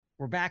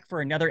We're back for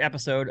another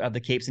episode of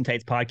the Capes and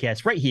Tights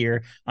podcast right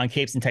here on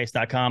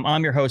capesandtights.com.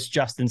 I'm your host,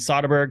 Justin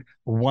Soderberg,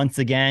 once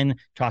again,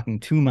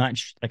 talking too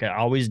much like I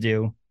always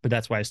do, but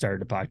that's why I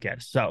started the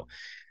podcast. So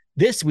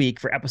this week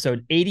for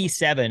episode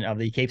 87 of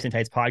the Capes and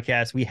Tights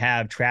podcast, we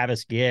have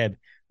Travis Gibb,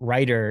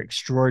 writer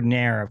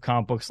extraordinaire of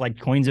comic books like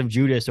Coins of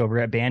Judas over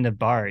at Band of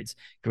Bards,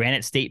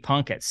 Granite State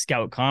Punk at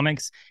Scout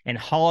Comics, and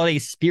Holiday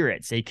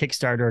Spirits, a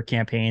Kickstarter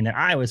campaign that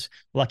I was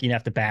lucky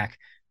enough to back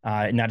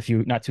not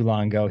too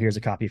long ago. Here's a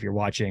copy if you're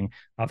watching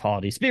of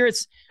Holiday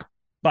Spirits.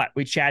 But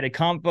we chatted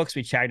comic books.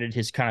 We chatted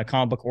his kind of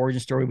comic book origin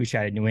story. We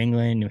chatted New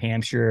England, New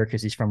Hampshire,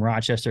 because he's from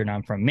Rochester and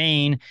I'm from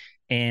Maine.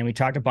 And we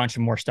talked a bunch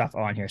of more stuff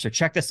on here. So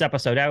check this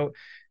episode out.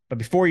 But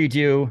before you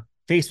do,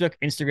 Facebook,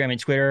 Instagram, and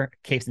Twitter,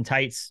 Capes and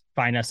Tights.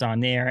 Find us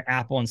on there,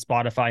 Apple and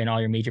Spotify and all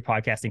your major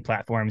podcasting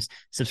platforms.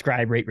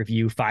 Subscribe, rate,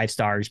 review, 5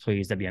 stars,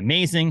 please. That'd be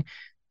amazing.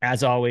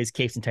 As always,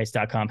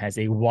 capesandtights.com has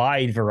a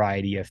wide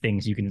variety of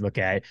things you can look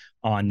at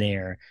on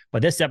there.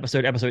 But this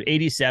episode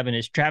 87,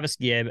 is Travis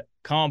Gibb,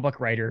 comic book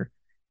writer.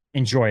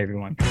 Enjoy,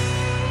 everyone.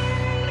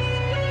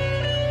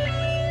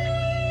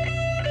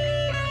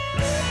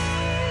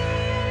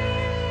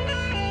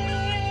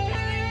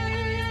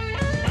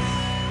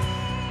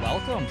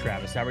 Welcome,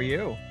 Travis. How are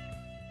you?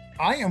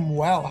 I am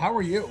well. How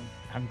are you?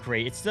 I'm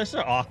great. It's such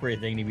an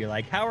awkward thing to be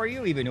like, how are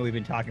you? Even though we've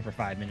been talking for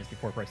 5 minutes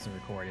before pressing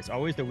record. It's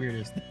always the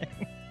weirdest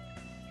thing.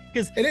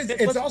 Because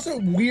it's also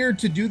weird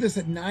to do this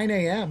at 9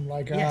 a.m.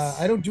 Like,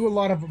 yes. I don't do a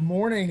lot of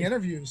morning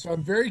interviews, so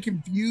I'm very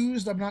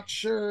confused. I'm not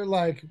sure,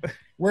 like,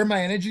 where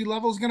my energy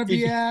level is going to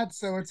be at.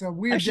 So it's a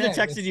weird. I should have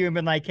texted you and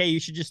been like, hey, you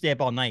should just stay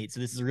up all night.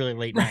 So this is a really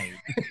late night.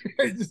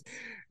 Just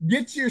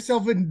get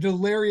yourself in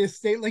delirious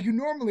state like you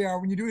normally are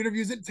when you do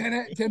interviews at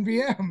 10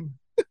 p.m.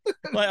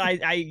 Well,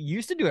 I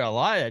used to do it a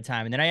lot at the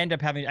time, and then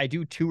I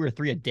do 2 or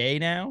 3 a day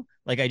now.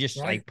 Like I just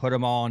like put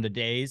them all into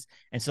days,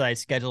 and so I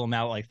schedule them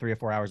out like 3 or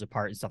 4 hours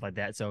apart and stuff like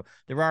that. So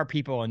there are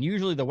people, and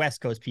usually the West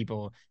Coast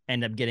people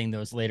end up getting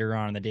those later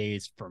on in the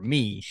days for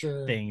me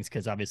things,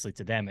 because obviously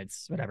to them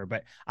it's whatever.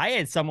 But I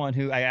had someone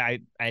who I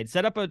had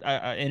set up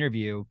a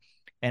interview,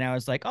 and I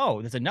was like,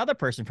 oh, there's another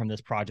person from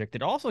this project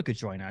that also could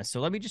join us,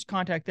 so let me just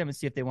contact them and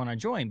see if they want to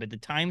join. But the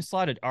time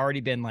slot had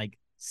already been like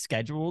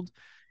scheduled.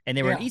 And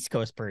they were an East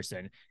Coast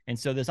person. And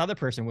so this other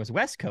person was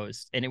West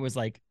Coast. And it was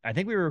like, I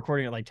think we were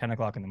recording at like 10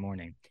 o'clock in the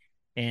morning.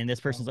 And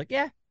this person's like,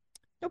 yeah,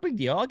 no big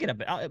deal. I'll get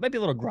up. It might be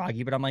a little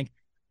groggy, but I'm like,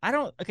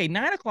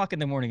 9 o'clock in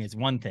the morning is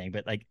one thing.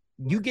 But like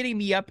you getting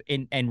me up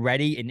and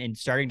ready and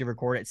starting to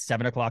record at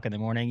 7 o'clock in the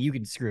morning, you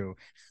can screw.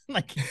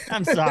 Like,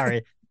 I'm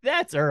sorry.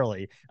 That's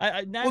early.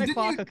 9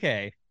 o'clock,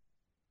 okay.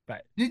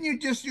 But didn't you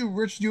just do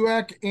Rich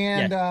Dueck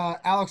and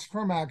Alex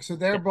Cormack? So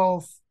they're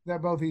both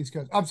East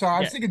Coast. I'm sorry. I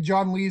was thinking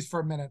John Lees for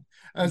a minute.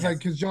 I was like,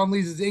 because John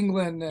Lees is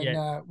England.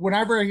 And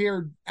whenever I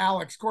hear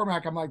Alex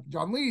Cormack, I'm like,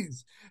 John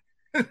Lees.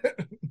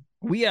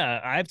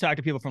 I've talked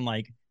to people from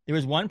like, there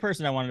was one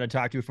person I wanted to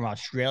talk to from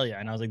Australia.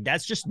 And I was like,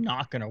 that's just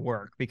not going to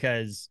work,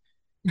 because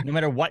no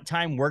matter what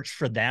time works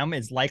for them,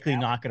 it's likely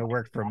not going to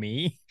work for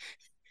me.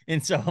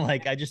 And so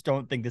like, I just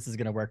don't think this is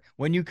going to work.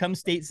 When you come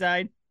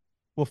stateside,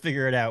 we'll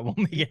figure it out. We'll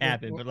make it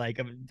happen. But like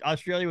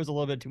Australia was a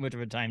little bit too much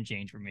of a time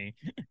change for me.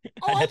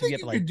 Oh, I think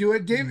you could do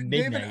it.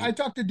 David, I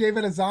talked to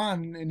David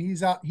Azan, and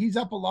he's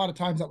up a lot of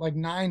times at like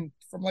 9,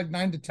 from like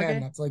 9 to 10. Okay.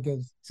 That's like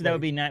his. So that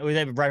would be 9. Would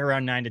that be right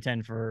around 9 to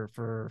 10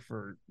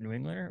 for New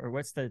England, or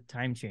what's the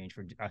time change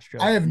for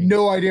Australia? I have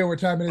no idea what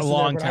time it is. A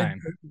long time.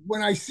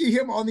 When I see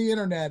him on the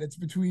internet, it's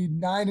between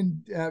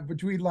 9 and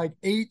between like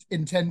 8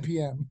 and 10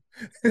 p.m.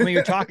 I mean,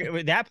 you're talking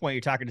at that point.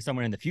 You're talking to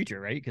someone in the future,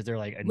 right? Because they're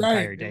like an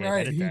entire day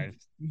ahead of time.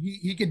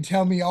 He can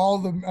tell me all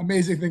the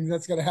amazing things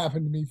that's going to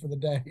happen to me for the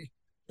day.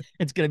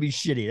 It's going to be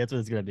shitty. That's what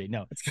it's going to be.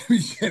 No, it's going to be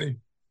shitty.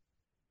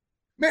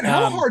 Man,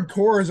 how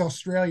hardcore is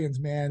Australians,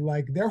 man?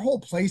 Like, their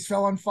whole place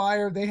fell on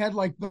fire. They had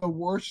like the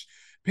worst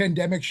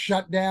pandemic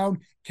shutdown.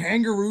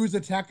 Kangaroos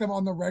attacked them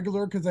on the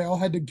regular because they all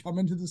had to come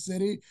into the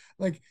city.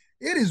 Like,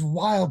 it is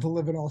wild to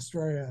live in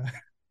Australia.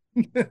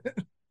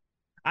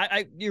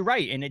 You're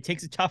right, and it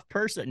takes a tough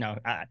person. No,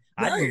 I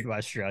moved to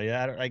Australia.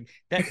 I don't like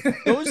that.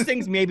 Those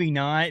things maybe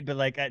not, but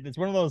like it's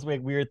one of those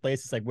like weird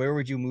places. Like, where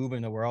would you move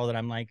in the world? And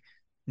I'm like,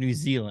 New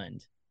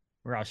Zealand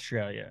or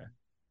Australia.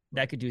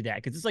 That could do that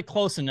because it's like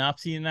close enough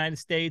to the United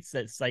States.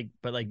 That's like,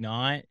 but like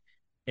not.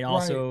 And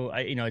also,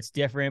 it's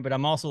different. But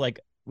I'm also like,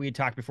 we had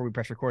talked before we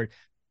press record.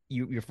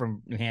 You're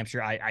from New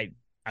Hampshire. I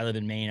live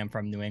in Maine. I'm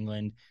from New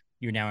England.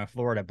 You're now in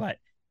Florida, but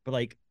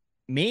like.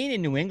 Maine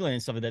and New England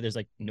and stuff like that, there's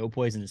like no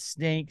poisonous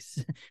snakes.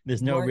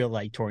 There's no real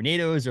like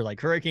tornadoes or like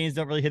hurricanes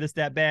don't really hit us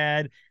that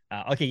bad.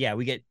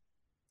 We get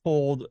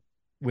cold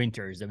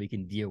winters that we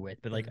can deal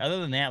with. But like other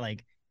than that,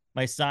 like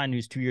my son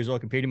who's 2 years old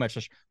can pretty much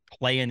just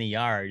play in the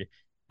yard.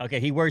 Okay,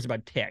 he worries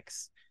about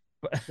ticks.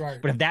 But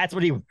if that's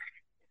what if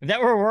that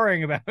we're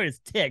worrying about is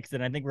ticks,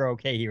 then I think we're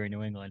okay here in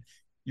New England.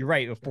 You're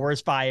right. With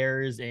forest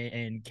fires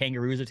and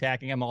kangaroos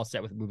attacking, I'm all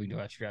set with moving to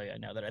Australia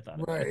now that I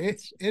thought about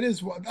it. It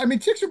is. I mean,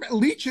 ticks are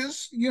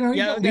leeches. You know,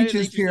 you got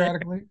leeches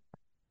periodically.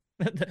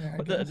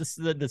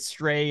 the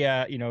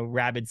stray,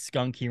 rabid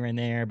skunk here and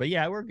there. But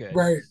yeah, we're good.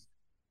 Right.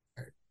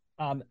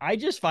 I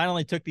just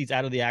finally took these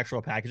out of the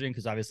actual packaging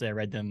because obviously I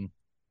read them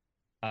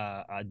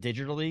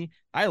digitally.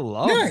 I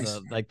love Nice.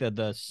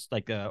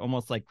 the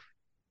almost like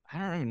I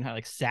don't even know,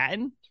 like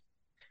satin.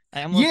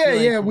 I almost Yeah, feel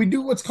like yeah, we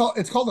do it's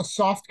called a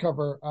soft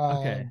cover,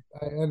 okay,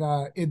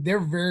 and they're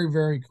very,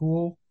 very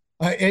cool.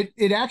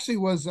 It actually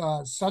was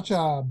such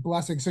a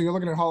blessing. So you're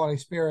looking at Holiday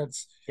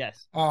Spirits,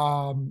 yes,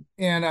 and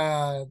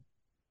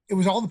it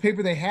was all the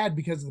paper they had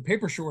because of the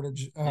paper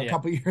shortage a yeah,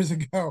 couple of years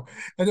ago.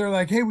 And they're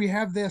like, "Hey, we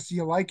have this.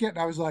 You like it?" And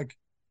I was like,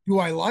 "Do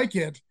I like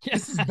it? yeah.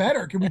 This is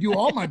better. Can we do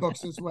all my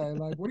books this way?"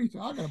 Like, what are you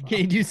talking Can about?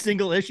 you do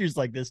single issues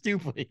like this too,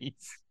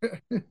 please?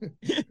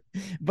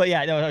 But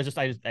yeah, no,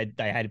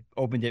 I had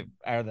opened it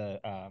out of the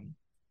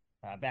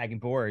bag and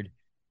board.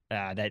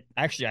 That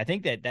actually, I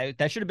think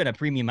that should have been a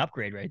premium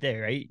upgrade right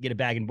there, right? Get a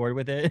bag and board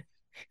with it.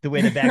 The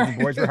way that bags and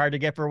boards were hard to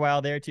get for a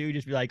while there too.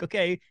 Just be like,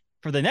 okay,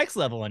 for the next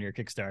level on your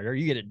Kickstarter,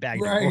 you get it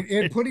bagged and Right. And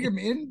boarded. putting them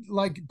in,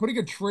 like putting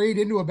a trade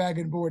into a bag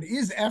and board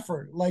is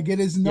effort. Like it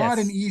is not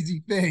an Yes,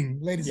 easy thing,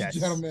 ladies and yes,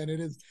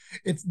 gentlemen.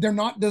 They're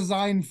not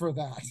designed for no,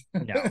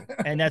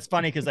 that. and that's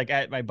funny because like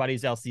at my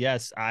buddy's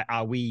LCS, I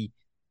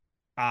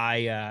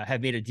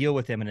have made a deal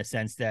with him in a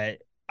sense that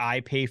I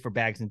pay for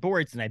bags and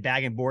boards, and I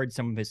bag and board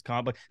some of his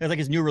comic. Like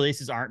his new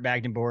releases aren't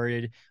bagged and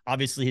boarded.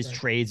 Obviously, his Right.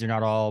 trades are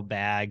not all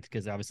bagged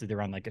because obviously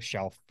they're on like a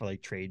shelf for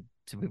like trade,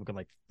 so people can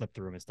like flip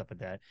through them and stuff like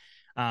that.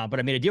 But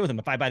I made a deal with him.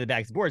 If I buy the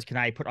bags and boards, can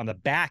I put on the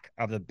back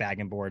of the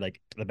bag and board,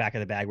 like the back of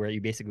the bag where you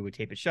basically would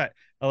tape it shut,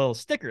 a little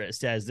sticker that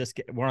says this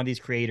one of these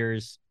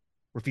creators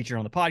were featured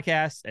on the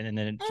podcast, and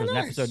then it shows Oh, an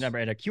episode nice. number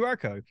and a QR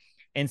code.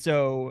 And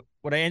so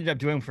what I ended up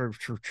doing for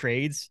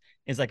trades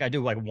is like I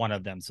do like one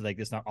of them, so like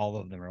it's not all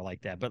of them are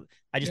like that, but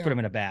I just put Yeah. them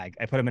in a bag.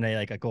 I put them in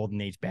a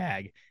golden age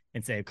bag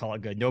and say call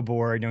it good, no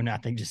board, no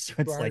nothing, just so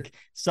it's Right. like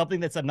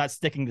something that's I'm not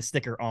sticking the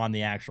sticker on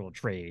the actual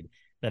trade,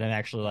 that I'm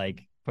actually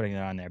like putting it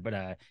on there.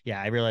 But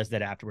yeah, I realized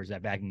that afterwards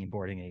that bagging and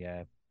boarding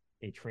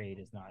a trade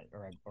is not,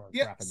 or a graphic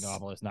Yes.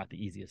 novel is not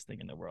the easiest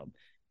thing in the world.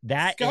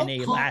 That in Scout a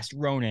comp. Last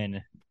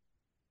Ronin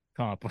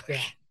comic book.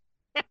 Yeah.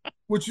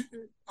 Which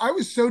I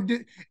was so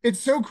it's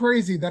so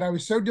crazy that I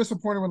was so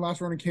disappointed when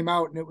Last Ronin came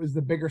out and it was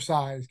the bigger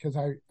size because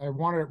I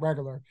wanted it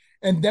regular.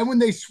 And then when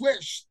they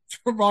switched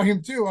for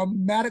volume two,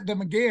 I'm mad at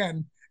them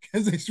again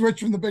because they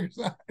switched from the bigger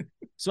size.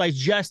 So I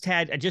just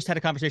had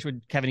a conversation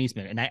with Kevin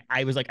Eastman, and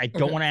I was like, I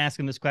don't Okay. want to ask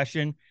him this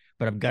question,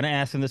 but I'm gonna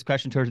ask him this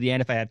question towards the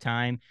end if I have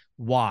time.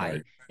 Why?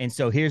 Right. And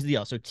so here's the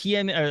deal. So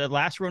TM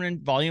Last Ronin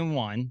Volume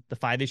One, the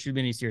 5 issue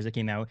miniseries that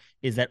came out,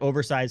 is that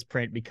oversized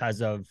print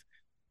because of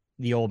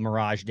the old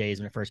Mirage days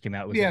when it first came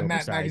out. It was Yeah, like Matt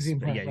oversized. magazine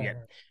But print. yeah, Right, yeah.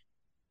 right.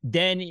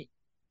 Then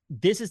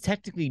this is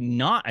technically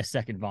not a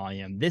second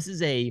volume. This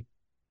is a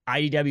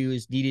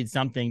IDW's needed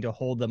something to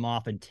hold them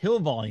off until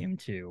volume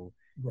two.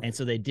 And Right.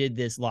 so they did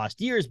this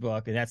Lost Years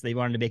book, and they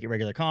wanted to make it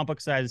regular comic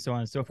book size and so on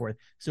and so forth.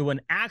 So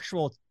when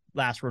actual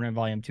Last Ronin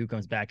Volume 2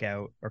 comes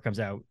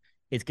out,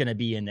 it's going to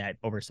be in that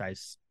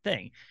oversized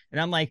thing. And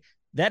I'm like,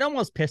 that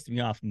almost pissed me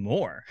off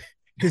more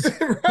because,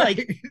 like,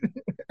 Right.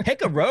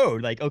 pick a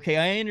road. Like, okay,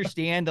 I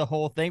understand the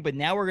whole thing, but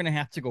now we're going to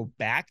have to go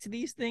back to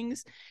these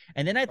things.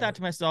 And then I thought Right.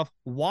 to myself,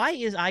 why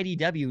is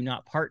IDW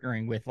not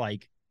partnering with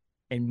like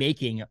and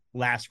making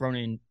Last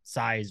Ronin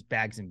size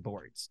bags and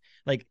boards?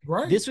 Like,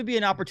 Right. this would be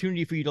an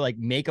opportunity for you to like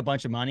make a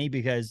bunch of money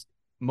because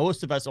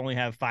most of us only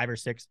have 5 or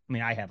 6. I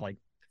mean, I have like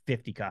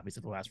 50 copies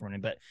of the Last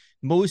Ronin, but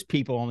most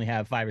people only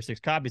have 5 or 6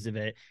 copies of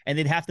it, and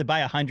they'd have to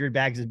buy 100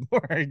 bags and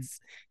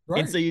boards.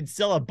 And so Right. you'd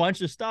sell a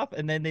bunch of stuff,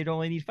 and then they'd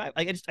only need 5.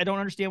 Like, I don't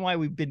understand why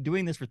we've been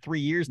doing this for 3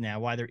 years now.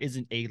 Why there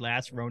isn't a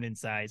Last Ronin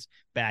size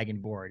bag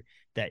and board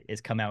that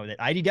has come out that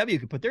IDW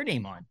could put their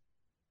name on.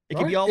 It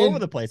could be Right. all over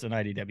the place on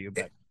IDW,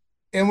 but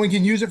And we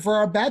can use it for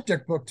our Bat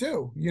Deck book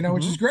too, which mm-hmm.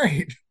 is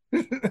great.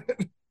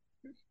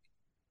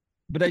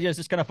 But it's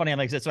just kind of funny.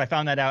 Like I said, so I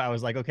found that out. I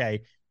was like,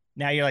 okay,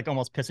 now you're like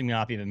almost pissing me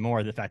off even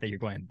more, the fact that you're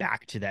going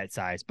back to that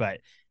size. But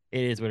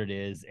it is what it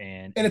is,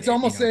 and And it's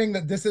almost saying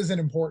that this isn't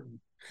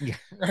important. yeah.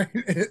 Right.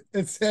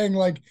 It's saying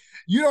like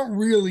you don't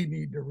really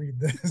need to read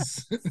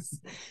this.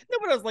 No,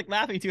 but I was like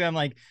laughing too. I'm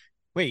like,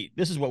 wait,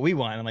 this is what we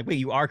want. I'm like, wait,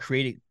 you're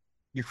creating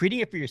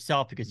it for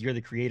yourself because you're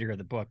the creator of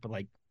the book, but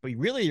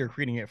really you're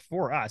creating it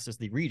for us as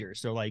the reader.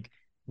 So like,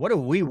 what do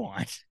we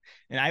want?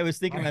 And I was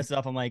thinking to Right.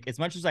 myself, I'm like, as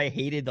much as I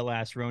hated the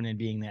Last Ronin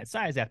being that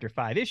size after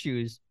 5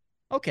 issues,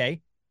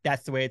 okay,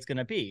 that's the way it's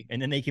gonna be.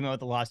 And then they came out with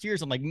the Lost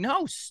Years. I'm like,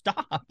 no,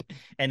 stop.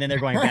 And then they're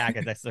going back,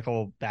 and that's the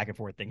whole back and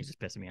forth thing is just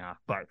pissing me off.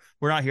 But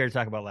we're not here to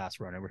talk about Last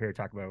Ronin. We're here to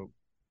talk about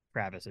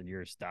Travis and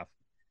your stuff.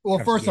 Well,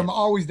 Travis first, I'm again.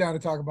 always down to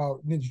talk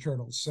about Ninja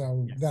Turtles,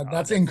 so Yes. that's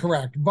That's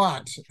incorrect.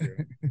 But true.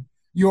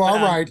 you But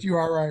are right. You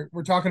are right.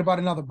 We're talking about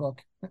another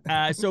book.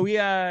 so we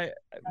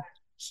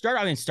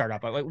start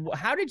up. Like,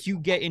 how did you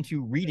get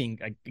into reading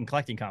and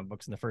collecting comic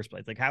books in the first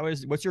place? Like,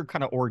 what's your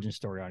kind of origin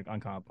story on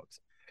comic books?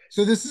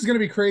 So this is going to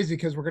be crazy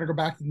because we're going to go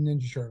back to the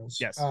Ninja Turtles.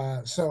 Yes.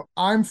 So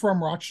I'm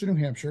from Rochester, New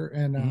Hampshire,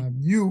 and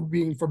you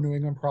being from New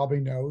England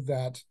probably know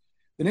that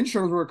the Ninja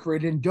Turtles were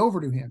created in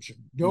Dover, New Hampshire.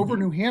 Dover,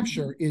 New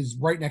Hampshire is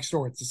right next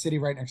door. It's the city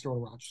right next door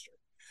to Rochester.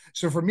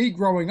 So for me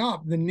growing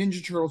up, the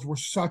Ninja Turtles were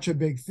such a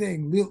big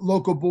thing.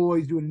 Local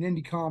boys doing an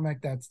indie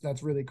comic,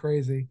 that's really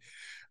crazy.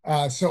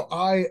 So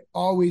I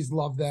always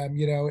loved them,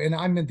 and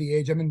I'm at the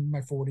age, I'm in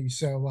my 40s,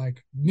 so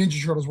like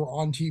Ninja Turtles were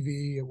on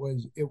TV.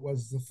 It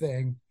was the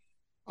thing.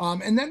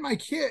 And then my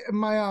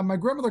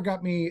grandmother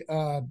got me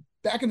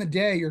back in the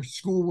day, your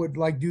school would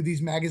like do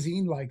these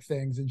magazine like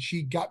things, and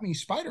she got me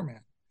Spider-Man.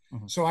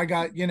 Mm-hmm. So I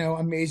got,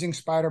 Amazing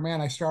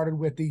Spider-Man. I started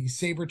with the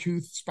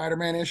Sabretooth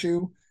Spider-Man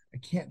issue. I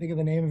can't think of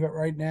the name of it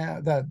right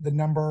now, the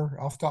number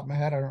off the top of my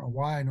head. I don't know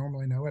why, I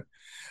normally know it.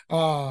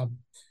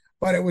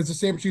 But it was a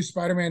Sabretooth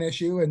Spider-Man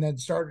issue, and then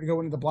started to go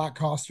into the black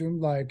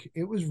costume. Like,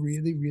 it was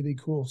really, really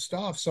cool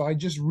stuff. So I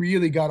just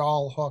really got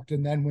all hooked.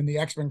 And then when the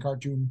X-Men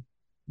cartoon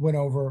went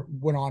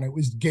on, it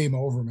was game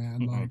over,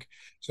 man. Mm-hmm. Like,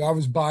 so I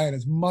was buying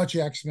as much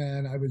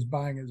X-Men, I was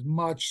buying as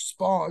much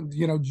Spawn,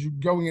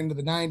 going into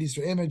the 90s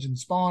for Image and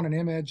Spawn and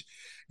Image,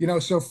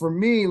 so for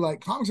me,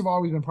 like, comics have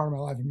always been part of my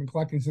life. I've been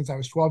collecting since I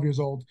was 12 years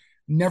old,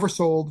 never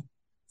sold,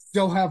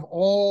 still have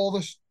all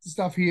the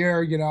stuff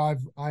here.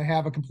 I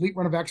have a complete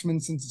run of X-Men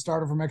since it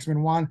started from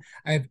X-Men 1.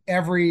 I have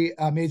every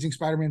Amazing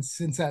Spider-Man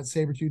since that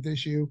Sabretooth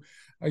issue,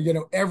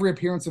 every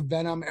appearance of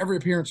Venom, every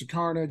appearance of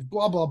Carnage,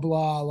 blah, blah,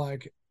 blah.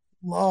 Like,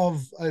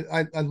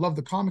 I love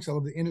the comics. I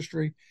love the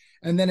industry.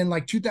 And then in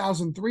like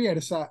 2003,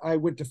 I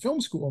went to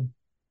film school,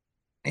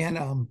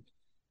 and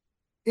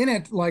in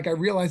it, like, I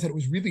realized that it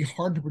was really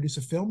hard to produce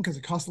a film because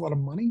it cost a lot of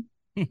money.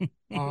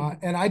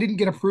 And I didn't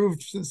get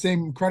approved to the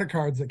same credit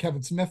cards that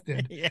Kevin Smith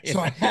did. Yeah. So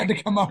I had to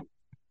come up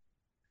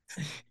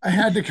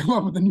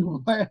with a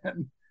new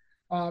plan.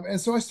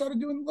 And so I started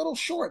doing little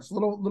shorts,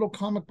 little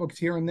comic books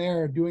here and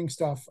there, doing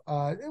stuff.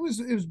 It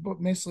was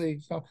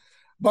mostly stuff.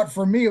 But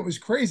for me, it was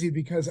crazy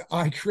because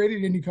I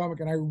created indie comic,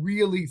 and I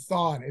really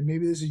thought, and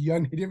maybe this is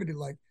young nativity,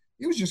 like,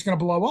 it was just going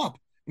to blow up,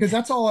 because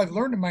that's all I've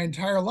learned in my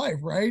entire life,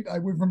 right? I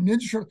went from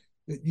Ninja Turtles.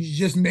 You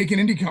just make an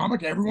indie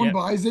comic, everyone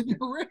buys it,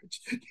 you're rich.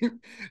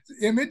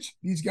 Image,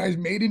 these guys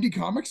made indie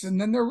comics,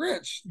 and then they're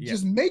rich.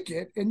 Just make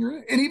it, and you're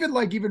in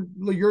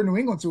New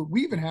England, so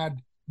we even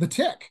had the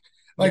Tick.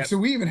 So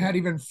we even had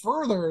even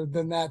further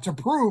than that to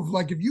prove,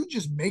 like, if you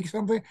just make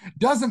something,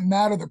 doesn't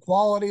matter the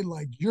quality,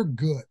 like, you're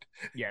good.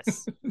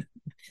 Yes.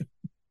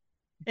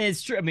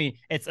 It's true. I mean,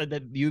 it's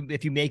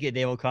if you make it,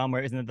 they will come.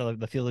 Where isn't it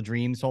the Field of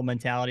Dreams whole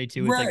mentality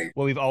too? It's right. Like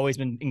what we've always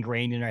been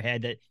ingrained in our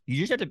head, that you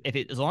just have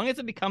to, as long as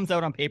it becomes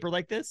out on paper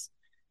like this,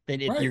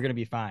 then you're going to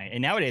be fine.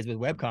 And nowadays with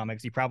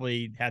webcomics, you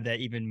probably have that,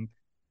 even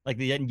like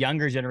the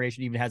younger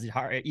generation even has it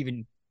hard,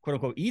 even quote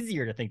unquote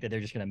easier to think that they're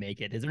just going to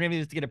make it. They don't even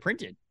have to get it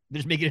printed. They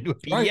just make it into a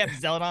PDF and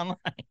sell it online.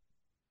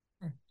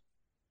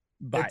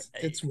 But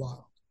it's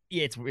wild.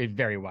 Yeah, it's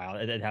very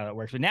wild how that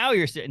works. But now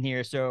you're sitting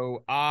here.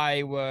 So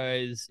I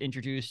was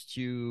introduced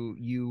to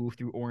you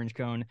through Orange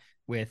Cone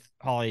with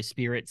Holiday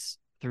Spirits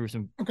through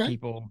some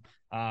people.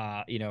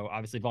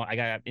 Obviously I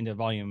got into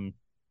volume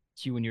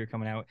 2 when you were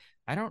coming out.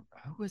 Who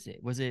was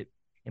it?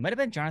 It might have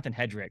been Jonathan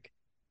Hedrick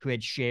who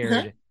had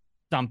shared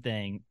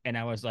something, and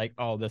I was like,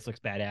 oh, this looks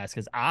badass.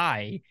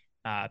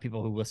 Because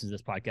people who listen to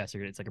this podcast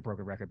it's like a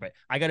broken record, but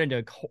I got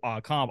into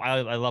comic.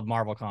 I love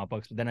Marvel comic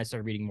books, but then I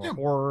started reading more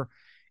horror.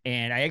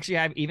 And I actually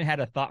have even had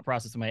a thought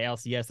process in my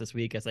LCS this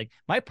week. It's like,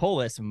 my pull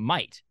list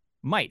might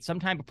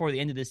sometime before the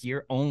end of this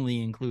year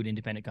only include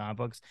independent comic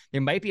books. There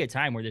might be a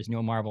time where there's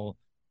no Marvel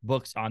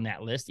books on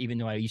that list, even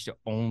though I used to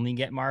only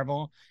get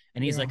Marvel.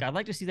 And he's like, I'd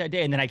like to see that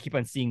day. And then I keep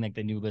on seeing like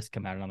the new list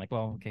come out, and I'm like,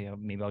 well, okay,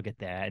 maybe I'll get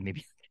that, and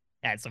maybe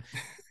add some.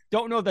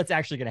 Don't know if that's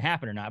actually going to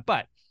happen or not.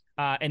 But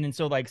and then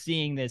so like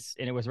seeing this,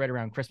 and it was right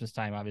around Christmas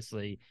time,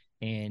 obviously,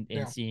 and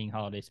seeing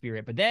Holiday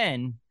Spirit, but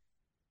then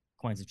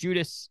Coins of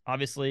Judas,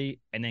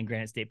 obviously, and then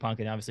Granite State Punk.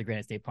 And obviously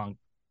Granite State Punk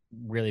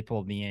really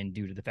pulled me in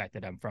due to the fact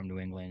that I'm from New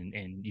England,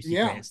 and you see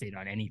Granite State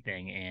on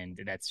anything, and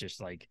that's just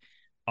like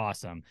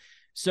awesome.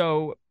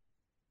 So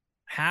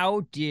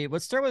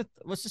let's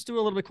just do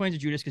a little bit Coins of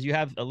Judas, because you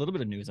have a little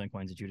bit of news on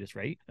Coins of Judas,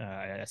 right?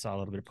 I saw a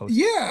little bit of post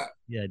the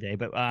other day,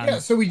 but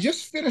so we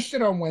just finished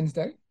it on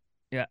Wednesday.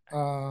 Yeah.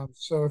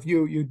 So if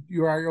you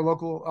are at your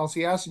local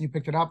LCS and you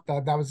picked it up,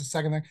 that was the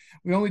second thing.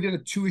 We only did a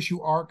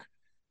 2-issue arc.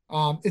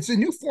 It's a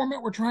new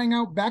format we're trying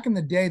out. Back in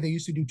the day, they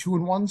used to do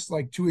 2-in-1s,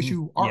 like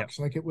 2-issue arcs.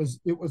 Like it was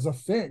a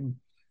thing.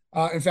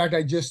 In fact,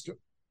 I just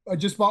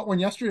bought one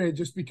yesterday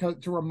just because,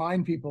 to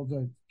remind people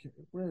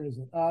where is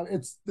it?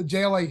 It's the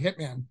JLA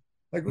Hitman.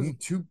 Like, it was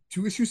a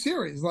two-issue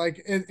series.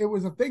 Like it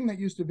was a thing that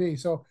used to be.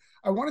 So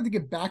I wanted to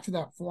get back to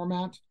that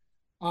format.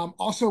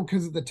 Also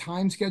because of the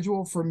time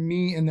schedule for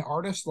me and the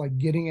artist, like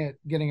getting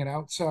it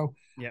out. So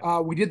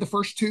we did the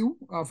first 2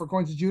 for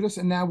Coins of Judas,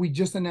 and now we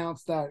just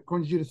announced that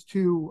Coins of Judas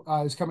 2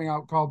 is coming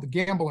out, called The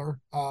Gambler.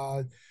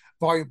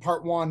 Volume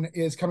Part 1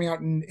 is coming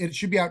out, and it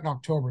should be out in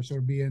October, so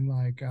it'll be in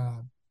like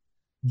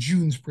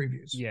June's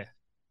previews. Yeah.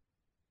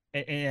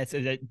 And it's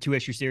a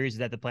 2-issue series. Is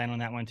that the plan on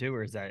that one too,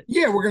 or is that?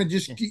 Yeah, we're gonna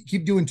just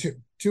keep doing 2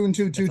 and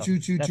 2, 2, 2,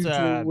 2, 2,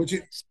 2, which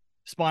is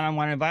Spawn on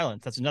Wine and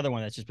Violence. That's another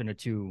one that's just been a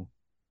 2.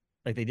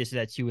 Like they just did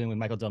that 2-in with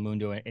Michael Del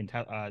Mundo, and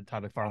Todd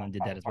McFarlane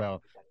did that as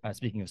well.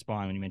 Speaking of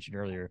Spawn, when you mentioned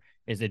earlier,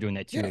 is they're doing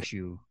that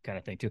 2-issue kind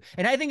of thing too.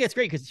 And I think that's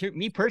great because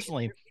me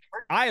personally,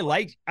 I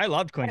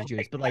loved Coins of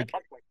Judas, but like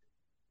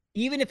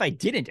even if I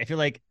didn't, I feel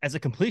like as a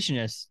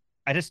completionist,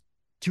 I just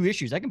 2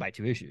 issues. I can buy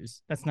 2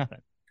 issues. That's nothing.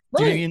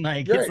 Do you know what I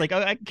mean? Like it's like,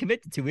 oh, I can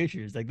commit to 2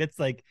 issues. Like that's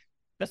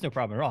no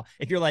problem at all.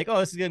 If you're like, oh,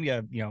 this is gonna be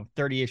a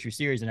 30-issue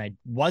series, and I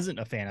wasn't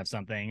a fan of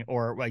something,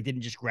 or like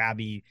didn't just grab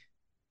me,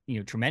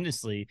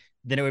 tremendously,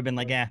 then it would have been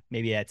like, yeah,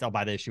 maybe I'll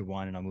buy the issue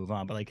 1 and I'll move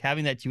on. But like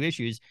having that 2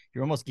 issues,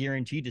 you're almost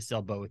guaranteed to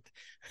sell both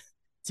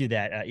to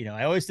that.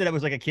 I always said it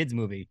was like a kid's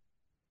movie.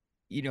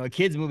 A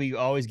kid's movie, you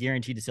always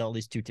guaranteed to sell at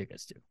least 2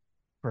 tickets to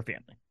per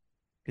family.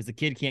 Because the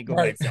kid can't go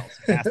by itself.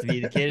 It has to be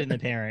the kid and the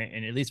parent,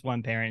 and at least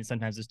one parent.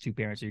 Sometimes it's 2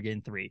 parents, so you're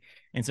getting 3.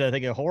 And so I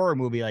think a horror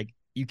movie, like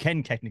you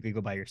can technically go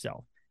by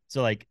yourself.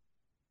 So like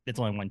it's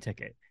only 1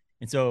 ticket.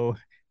 And so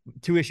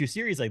 2-issue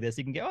series like this,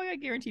 you can get, oh yeah,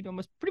 guaranteed,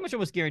 pretty much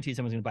almost guaranteed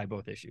someone's going to buy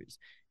both issues,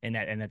 and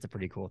that's a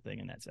pretty cool thing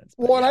in that sense.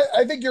 But, well, yeah.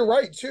 I think you're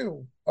right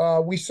too.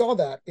 We saw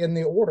that in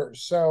the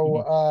orders.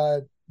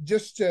 So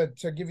just to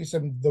give you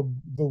some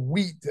the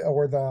wheat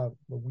or the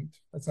wheat,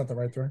 that's not the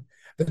right term.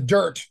 The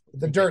dirt.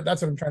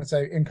 That's what I'm trying to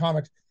say in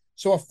comics.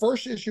 So a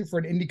first issue for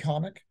an indie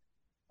comic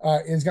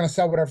is going to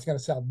sell whatever it's going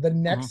to sell. The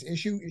next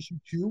issue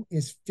 2,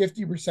 is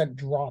 50%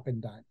 drop in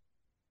Diamond,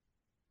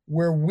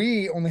 where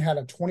we only had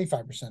a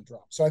 25%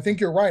 drop. So I think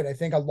you're right. I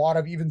think a lot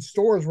of even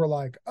stores were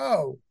like,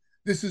 oh,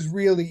 this is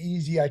really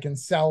easy. I can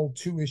sell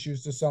 2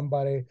 issues to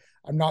somebody.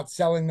 I'm not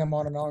selling them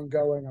on an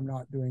ongoing. I'm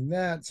not doing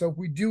that. So if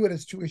we do it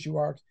as 2-issue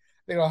arcs,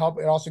 it'll help.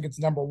 It also gets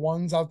number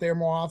 1s out there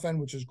more often,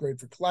 which is great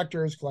for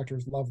collectors.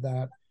 Collectors love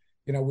that.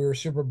 We were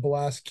super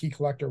blessed. Key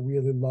Collector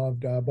really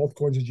loved both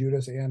Coins of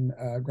Judas and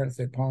Granite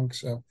State Punk.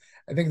 So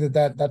I think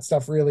that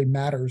stuff really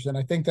matters. And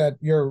I think that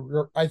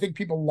I think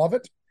people love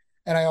it.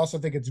 And I also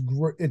think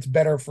it's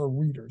better for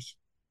readers.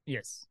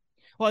 Yes.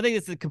 Well, I think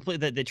it's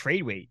the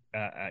trade weight,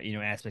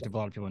 aspect of a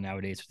lot of people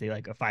nowadays. They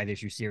like a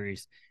 5-issue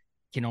series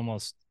can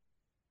almost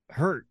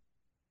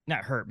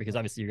not hurt because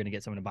obviously you're going to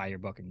get someone to buy your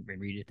book and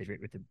read it if they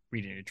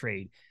read it in a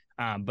trade.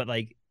 But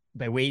like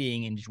by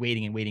waiting and just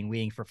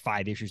waiting for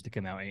 5 issues to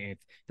come out, and if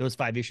those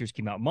 5 issues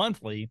came out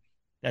monthly,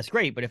 that's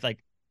great. But if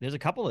like there's a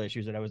couple of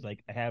issues that I was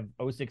like, I have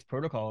 06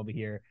 Protocol over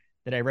here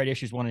that I read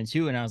issues 1 and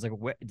 2, and I was like,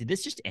 what, did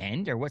this just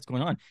end or what's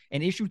going on?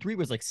 And issue 3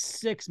 was like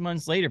 6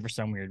 months later for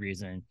some weird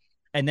reason.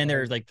 And then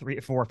there's like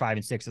 3, 4, 5,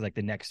 and 6 are like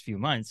the next few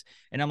months.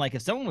 And I'm like,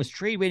 if someone was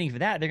trade waiting for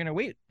that, they're going to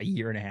wait a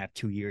year and a half,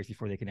 2 years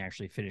before they can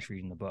actually finish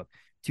reading the book.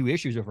 2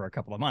 issues over a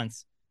couple of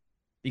months.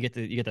 You get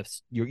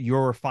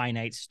your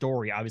finite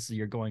story. Obviously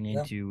you're going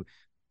into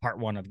part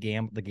 1 of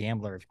the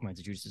Gambler of Coins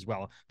of Judas as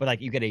well. But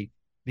like you get a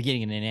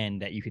beginning and an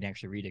end that you can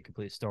actually read a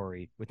complete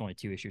story with only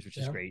 2 issues, which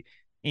is great.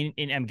 And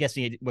I'm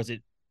guessing was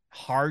it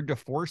hard to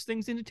force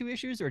things into 2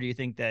 issues, or do you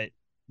think that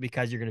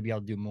because you're going to be able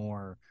to do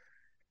more?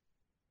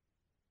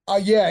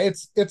 Yeah,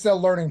 it's a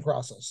learning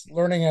process.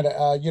 Learning it,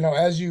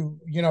 as you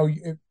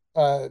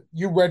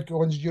read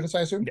Coins of Judas,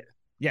 I assume.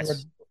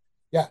 Yes.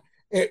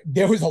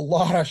 There was a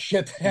lot of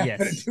shit that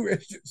happened in 2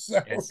 issues,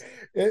 so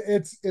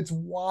it's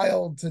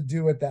wild to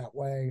do it that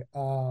way.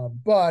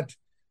 But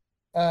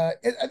I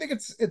think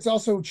it's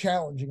also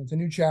challenging. It's a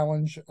new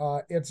challenge.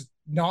 It's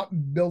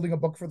not building a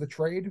book for the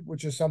trade,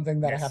 which is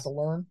something that I have to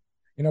learn.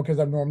 Because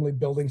I'm normally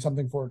building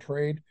something for a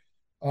trade.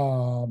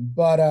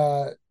 But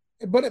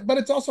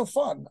it's also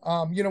fun.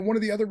 One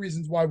of the other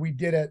reasons why we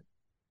did it,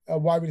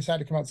 why we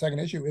decided to come out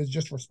 2nd issue is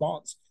just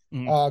response.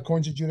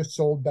 Coins of Judas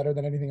sold better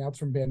than anything else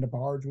from Band of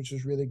Bards, which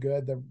is really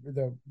good.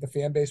 The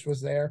fan base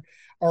was there.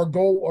 Our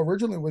goal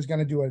originally was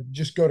going to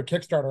just go to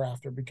Kickstarter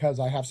after, because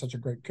I have such a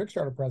great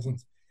Kickstarter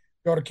presence.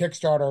 Go to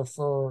Kickstarter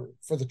for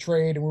the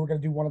trade, and we were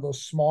going to do one of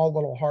those small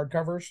little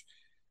hardcovers,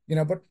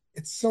 but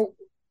it's so.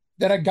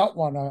 Then I got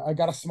one. I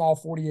got a small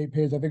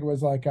 48-page. I think it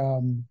was like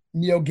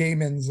Neil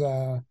Gaiman's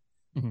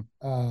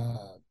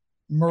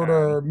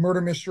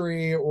murder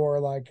mystery, or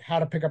like How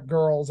to Pick Up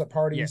Girls at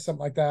Parties, something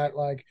like that.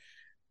 Like,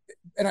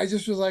 and I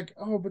just was like,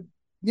 oh, but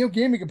Neil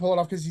Gaiman can pull it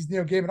off because he's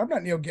Neil Gaiman. I'm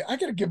not Neil Gaiman. I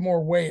got to give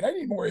more weight. I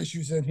need more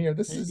issues in here.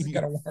 This isn't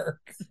gonna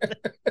work.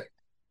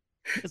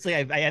 It's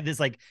like I had this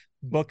like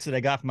books that I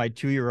got from my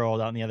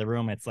 2-year-old out in the other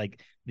room. It's like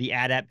the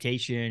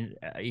adaptation,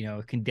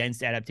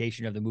 condensed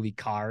adaptation of the movie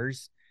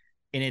Cars.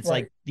 And it's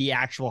like the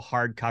actual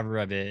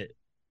hardcover of it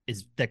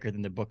is thicker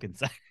than the book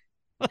inside.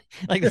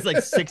 Like there's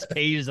like 6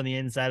 pages on the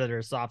inside that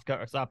are soft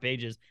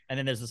pages, and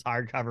then there's this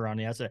hardcover on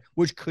the outside,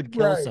 which could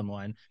kill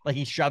someone. Like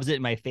he shoves it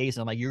in my face,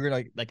 and I'm like, you're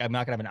gonna like I'm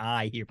not gonna have an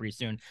eye here pretty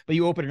soon. But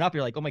you open it up,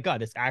 you're like, oh my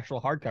god, this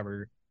actual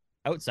hardcover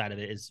outside of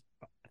it is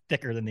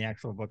thicker than the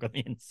actual book on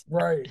the inside.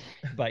 Right.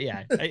 But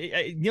yeah,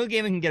 Neil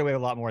Gaiman can get away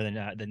with a lot more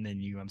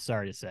than you. I'm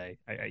sorry to say.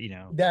 You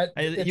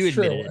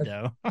admitted it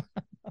though.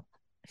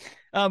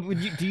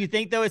 Do you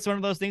think though it's one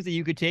of those things that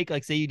you could take,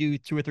 like say you do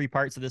 2 or 3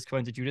 parts of this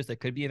Coins of Judas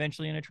that could be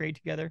eventually in a trade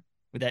together?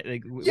 Would that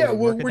we're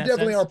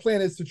definitely sense? Our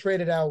plan is to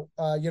trade it out.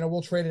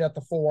 We'll trade it at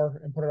the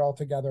 4 and put it all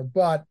together,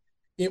 but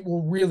it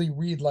will really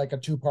read like a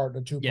 2-part.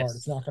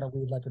 It's not going to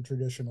read like a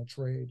traditional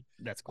trade.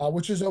 That's cool.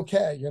 Which is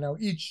okay.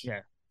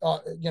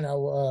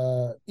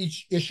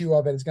 each issue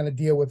of it is going to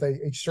deal with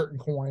a certain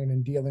coin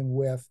and dealing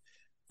with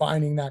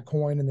finding that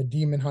coin and the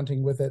demon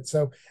hunting with it.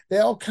 So they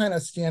all kind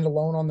of stand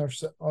alone on their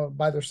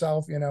by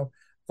themselves.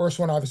 First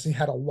one obviously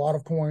had a lot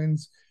of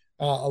coins,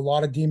 a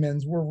lot of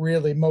demons. We're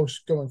really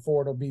most going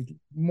forward will be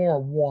more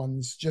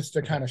ones just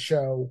to kind of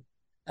show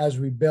as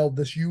we build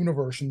this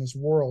universe and this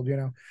world.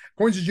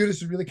 Coins of Judas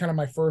is really kind of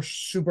my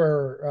first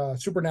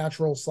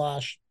supernatural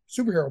 /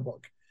 superhero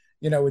book.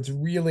 It's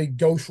really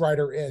Ghost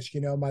Rider-ish.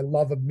 My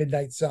love of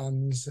Midnight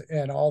Suns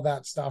and all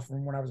that stuff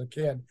from when I was a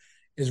kid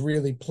is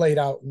really played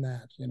out in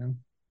that.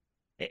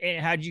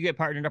 And how did you get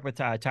partnered up with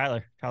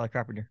Tyler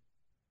Carpenter?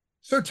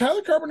 So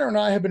Tyler Carpenter and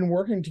I have been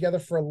working together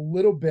for a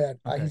little bit.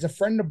 Okay. He's a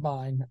friend of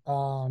mine,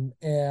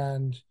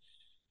 and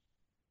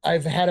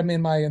I've had him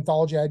in my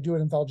anthology. I do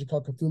an anthology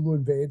called Cthulhu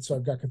Invades. So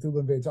I've got Cthulhu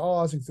Invades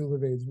Oz and Cthulhu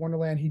Invades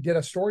Wonderland. He did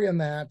a story on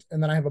that.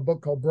 And then I have a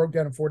book called Broke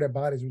Down and Four Dead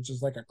Bodies, which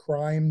is like a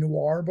crime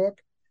noir book.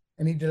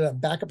 And he did a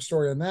backup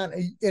story on that.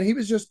 And he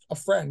was just a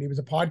friend. He was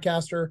a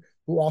podcaster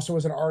who also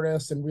was an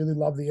artist and really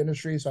loved the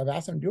industry. So I've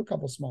asked him to do a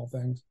couple small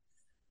things.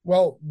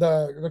 Well,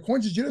 the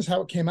Coins of Judas,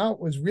 how it came out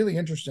was really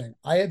interesting.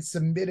 I had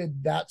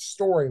submitted that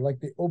story, like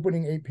the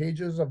opening 8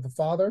 pages of The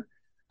Father.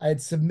 I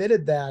had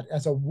submitted that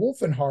as a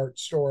Wolfenheart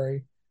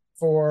story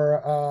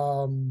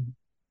for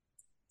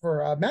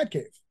Mad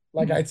Cave.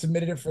 Like I'd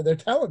submitted it for their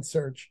talent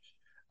search.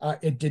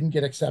 It didn't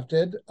get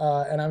accepted.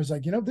 And I was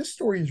like, this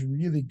story is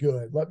really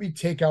good. Let me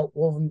take out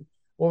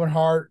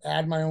Wolfenheart,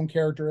 add my own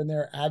character in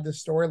there, add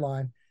this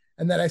storyline.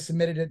 And then I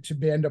submitted it to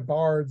Band of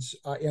Bards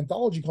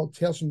anthology called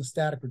Tales from the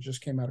Static, which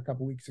just came out a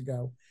couple weeks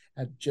ago.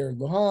 Had Jared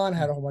Luhan,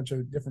 had a whole bunch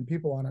of different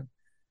people on it.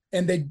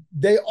 And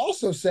they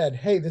also said,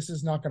 hey, this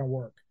is not going to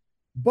work.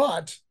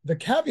 But the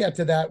caveat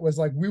to that was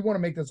like, we want to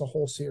make this a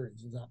whole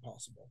series. Is that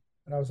possible?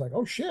 And I was like,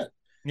 oh, shit.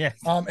 Yeah.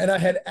 And I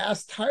had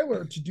asked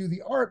Tyler to do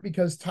the art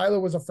because Tyler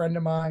was a friend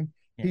of mine.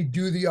 Yeah. He'd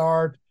do the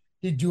art.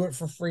 He'd do it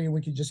for free. And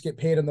we could just get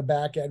paid on the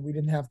back end. We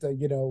didn't have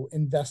to,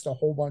 invest a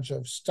whole bunch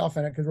of stuff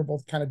in it because we're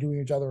both kind of doing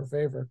each other a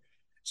favor.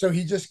 So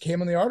he just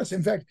came on the artist.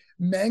 In fact,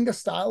 manga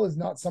style is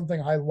not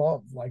something I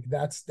love. Like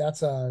that's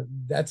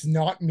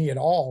not me at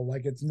all.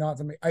 Like it's not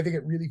something I think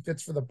it really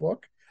fits for the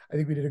book. I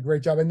think we did a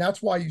great job. And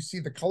that's why you see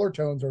the color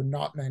tones are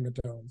not manga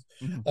tones.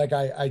 Mm-hmm. Like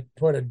I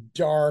put a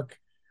dark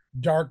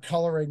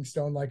coloring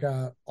stone, like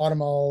a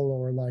Autumnal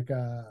or like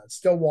a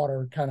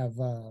Stillwater kind of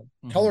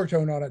color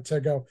tone on it to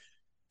go,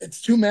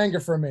 it's too manga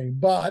for me.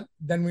 But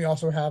then we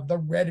also have the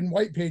red and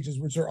white pages,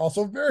 which are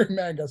also very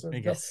manga. So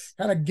it's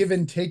kind of give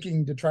and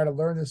taking to try to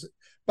learn this.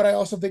 But I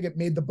also think it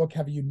made the book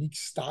have a unique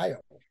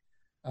style.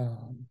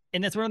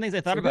 And that's one of the things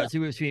I thought about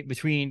too,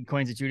 between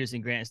Coins of Judas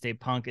and Granite State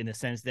Punk, in the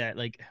sense that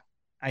like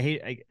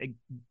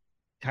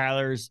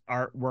Tyler's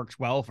art works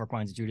well for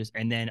Coins of Judas,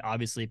 and then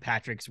obviously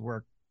Patrick's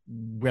work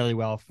really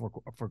well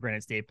for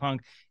Granite State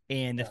Punk.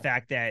 And the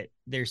fact that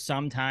there's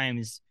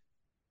sometimes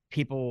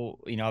people,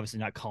 obviously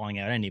not calling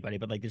out anybody,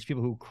 but like there's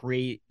people who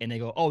create and they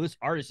go, oh, this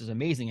artist is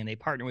amazing, and they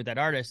partner with that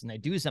artist and they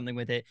do something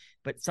with it.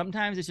 But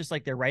sometimes it's just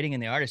like their writing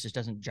and the artist just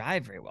doesn't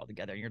jive very well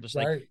together. And you're just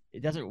like,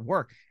 it doesn't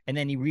work. And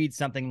then you read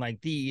something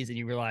like these and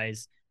you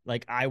realize,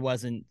 like, I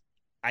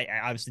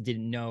obviously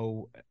didn't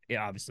know,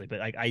 but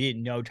like I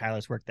didn't know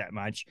Tyler's work that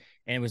much.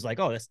 And it was like,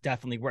 oh, this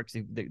definitely works.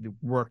 They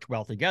worked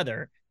well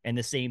together. And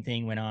the same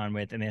thing went on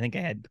with, I think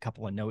I had a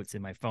couple of notes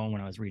in my phone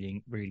when I was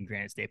reading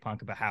Granite State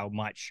Punk about how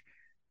much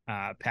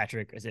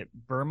Patrick, is it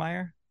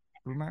Burmeyer?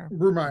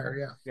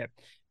 Burmeyer, yeah.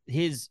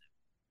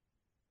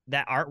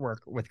 That artwork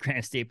with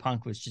Granite State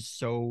Punk was just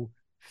so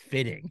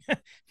fitting.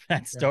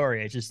 That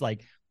story, it's just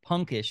like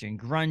punkish and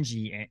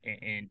grungy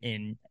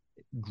and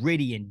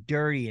gritty and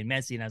dirty and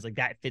messy. And I was like,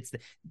 that fits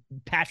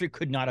Patrick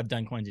could not have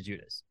done Coins of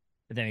Judas,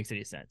 if that makes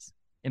any sense.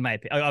 In my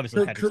opinion,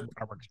 obviously Patrick's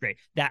artwork is great.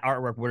 That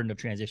artwork wouldn't have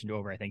transitioned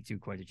over, I think, to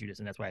Coins of Judas,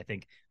 and that's why I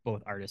think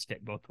both artists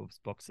fit both those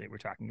books that we're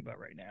talking about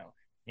right now.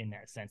 In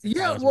that sense, and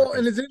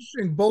it's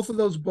interesting. Both of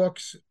those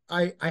books,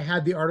 I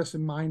had the artist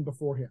in mind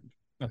beforehand.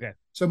 Okay,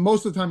 so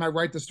most of the time I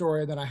write the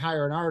story and then I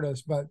hire an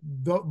artist. But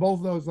both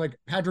of those, like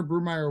Patrick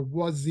Burmeyer,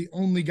 was the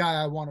only guy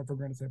I wanted for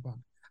Granite State Punk.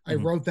 I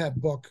wrote that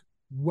book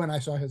when I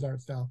saw his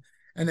art style,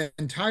 and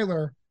then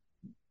Tyler,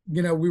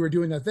 we were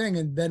doing that thing,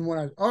 and then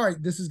when all right,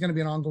 this is going to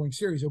be an ongoing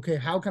series. Okay,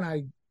 how can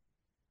I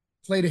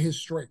play to his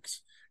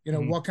strengths?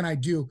 What can I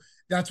do?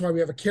 That's why we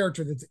have a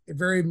character that's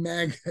very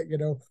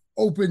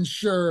open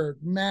shirt,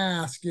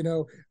 mask,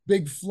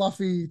 big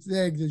fluffy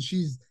things, and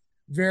she's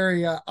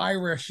very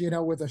Irish,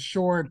 with a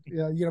short,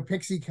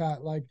 pixie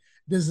cut, like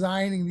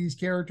designing these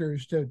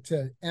characters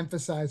to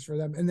emphasize for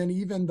them. And then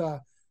even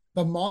the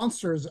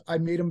monsters, I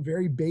made them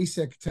very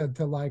basic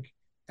to like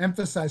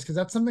emphasize, because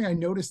that's something I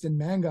noticed in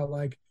manga.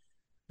 Like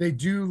they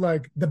do,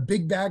 like the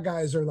big bad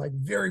guys are like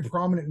very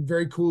prominent and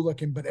very cool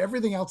looking, but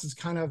everything else is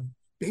kind of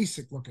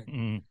basic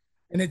looking.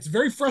 And it's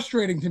very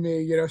frustrating to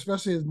me,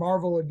 especially as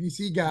Marvel and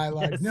DC guy.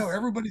 Like, no,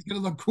 everybody's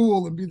going to look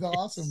cool and be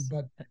awesome,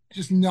 but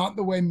just not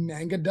the way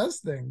manga does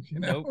things,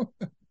 Nope.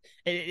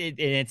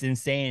 It's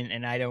insane.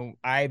 And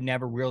I've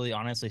never really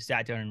honestly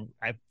sat down, and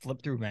I've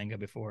flipped through manga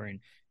before and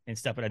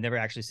stuff, but I've never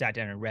actually sat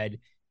down and read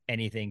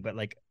anything, but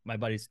like my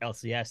buddy's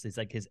LCS is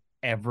like his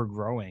ever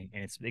growing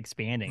and it's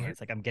expanding. Right.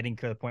 It's like I'm getting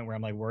to the point where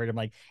I'm like worried. I'm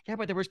like, yeah,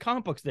 but there was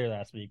comic books there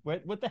last week.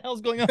 What the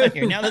hell's going on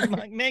here? Now there's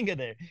manga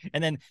there.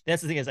 And then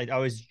that's the thing is I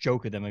always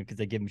joke with them because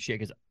I give him shit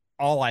because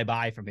all I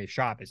buy from his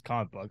shop is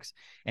comic books.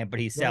 But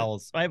he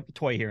sells I have a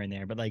toy here and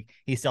there, but like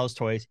he sells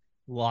toys,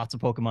 lots of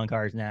Pokemon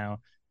cards now.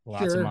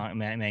 Lots of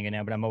manga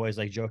now, but I'm always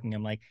like joking.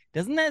 I'm like,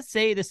 doesn't that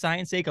say the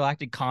Science Day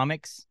Galactic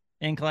Comics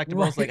and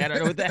collectibles? Right. Like, I don't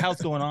know what the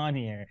hell's going on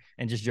here.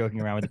 And just joking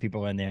around with the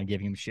people in there and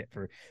giving him shit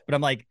for. But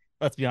I'm like,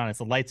 let's be honest,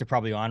 the lights are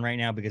probably on right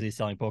now because he's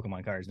selling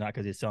Pokemon cards, not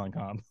because he's selling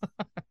comp.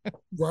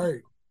 Right.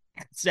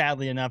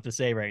 Sadly enough to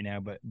say right now,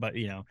 but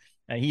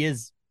he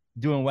is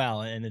doing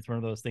well, and it's one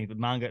of those things. But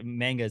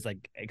manga is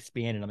like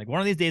expanded. I'm like, one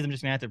of these days I'm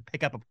just gonna have to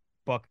pick up a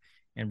book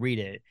and read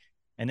it.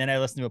 And then I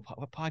listened to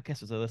what podcast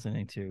was I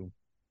listening to?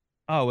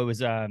 Oh, it was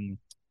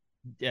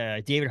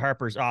David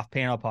Harper's Off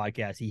Panel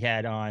podcast. He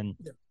had on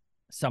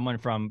someone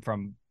from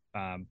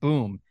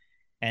Boom,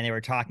 and they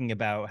were talking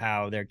about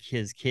how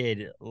his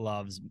kid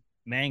loves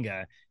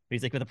manga. But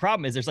he's like, but the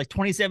problem is there's like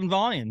 27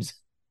 volumes.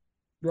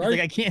 Right. He's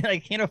like, I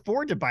can't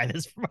afford to buy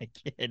this for my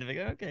kid. I'm like,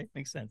 okay,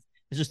 makes sense.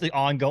 It's just the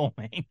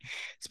ongoing.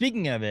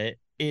 Speaking of it,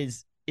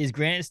 is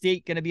Granite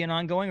State going to be an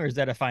ongoing, or is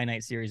that a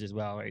finite series as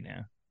well right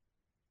now?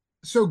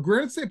 So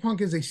Granite State Punk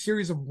is a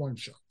series of one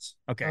shots.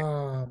 Okay.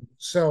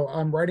 So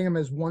I'm writing them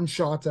as one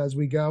shots as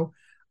we go.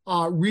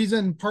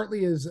 Reason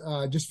partly is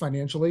just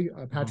financially.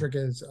 Patrick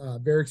is a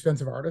very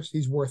expensive artist.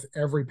 He's worth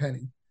every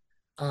penny.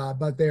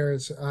 But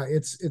there's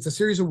it's a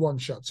series of one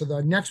shots. So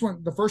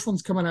the first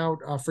one's coming out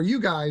for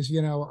you guys.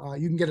 You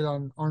can get it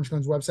on Orange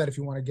Cone's website if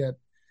you want to get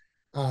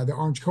the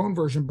Orange Cone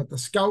version. But the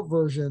Scout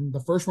version,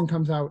 the first one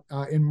comes out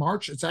in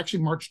March. It's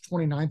actually March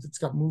 29th. It's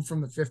got moved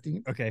from the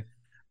 15th. Okay.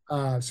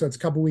 So it's a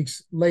couple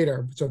weeks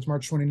later. So it's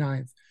March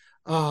 29th.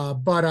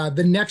 But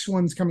the next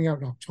one's coming out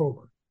in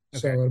October. Okay.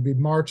 So it'll be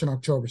March and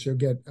October. So you'll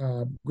get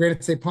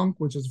Granite State Punk,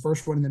 which is the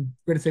first one, and then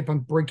Granite State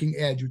Punk Breaking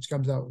Edge, which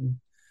comes out in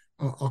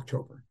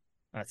October.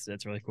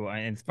 That's really cool.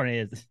 And it's funny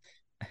is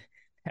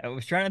I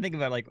was trying to think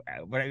about like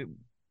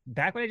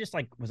back when I just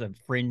like was a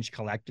fringe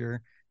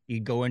collector.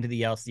 You'd go into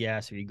the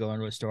LCS or you go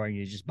into a store and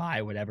you just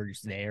buy whatever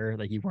just there.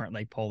 Like you weren't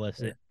like pull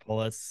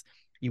us.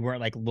 You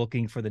weren't like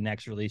looking for the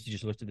next release. You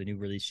just looked at the new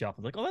release shelf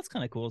and like, oh, that's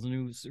kind of cool. It's a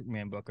new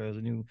Superman book or there's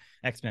a new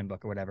X-Men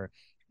book or whatever.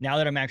 Now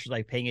that I'm actually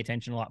like paying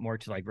attention a lot more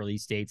to like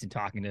release dates and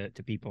talking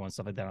to people and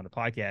stuff like that on the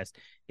podcast,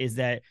 is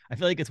that I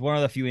feel like it's one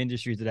of the few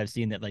industries that I've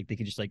seen that like they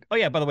can just like, oh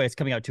yeah, by the way, it's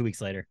coming out 2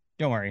 weeks later.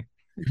 Don't worry.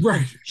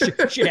 Right.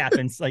 Shit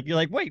happens. Like you're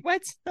like, wait,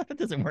 what? That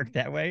doesn't work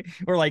that way.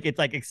 Or like it's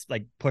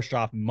like pushed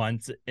off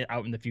months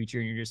out in the future,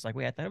 and you're just like,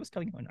 wait, I thought it was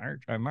coming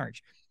out in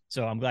March.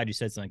 So I'm glad you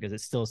said something because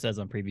it still says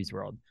on Previews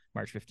World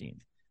March 15th.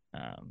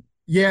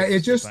 Yeah,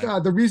 it's just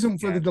the reason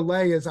for the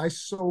delay is I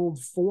sold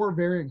 4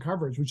 variant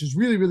covers, which is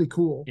really, really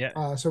cool.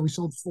 Yeah. So we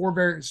sold 4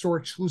 variant store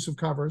exclusive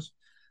covers.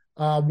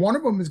 One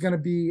of them is going to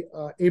be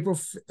April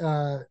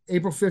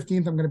 15th.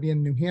 I'm going to be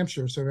in New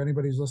Hampshire. So if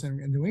anybody's listening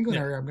in New England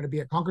area, I'm going to be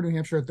at Concord, New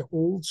Hampshire at the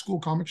Old School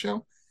Comic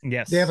Show.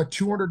 Yes. They have a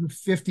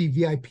 250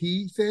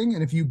 VIP thing.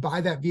 And if you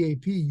buy that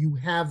VIP, you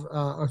have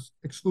a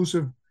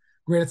exclusive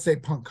Granite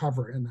State Punk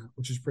cover in that,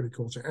 which is pretty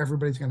cool. So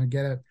everybody's going to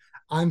get it.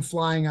 I'm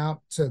flying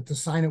out to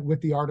sign it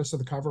with the artist of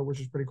the cover, which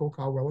is pretty cool,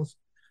 Kyle Willis.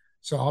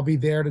 So I'll be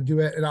there to do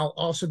it. And I'll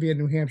also be in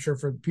New Hampshire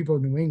for people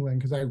in New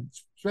England, because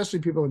especially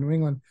people in New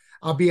England,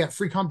 I'll be at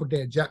Free Comic Book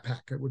Day at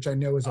Jetpack, which I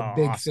know is a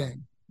big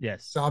thing.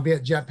 Yes. So I'll be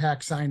at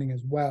Jetpack signing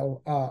as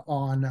well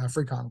on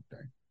Free Comic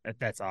Day.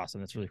 That's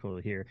awesome. That's really cool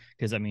to hear.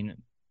 Because I mean,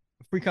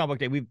 Free Comic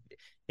Book Day,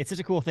 it's such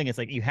a cool thing. It's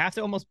like you have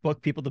to almost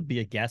book people to be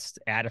a guest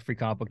at a Free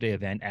Comic Book Day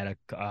event at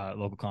a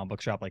local comic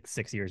book shop like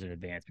 6 years in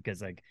advance,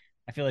 because like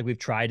I feel like we've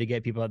tried to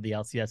get people at the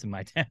LCS in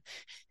my town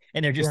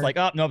and they're just like,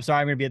 oh no, I'm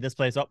sorry, I'm gonna be at this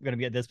place. Oh, I'm gonna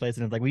be at this place.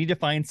 And it's like we need to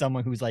find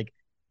someone who's like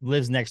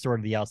lives next door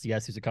to the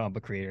LCS who's a comic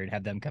book creator and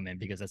have them come in,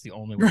 because that's the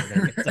only way we're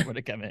gonna get someone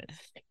to come in.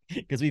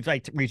 Because we've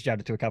like reached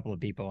out to a couple of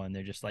people and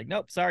they're just like,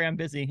 nope, sorry, I'm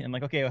busy. I'm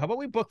like, okay, well, how about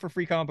we book for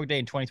Free Comic Book Day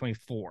in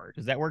 2024?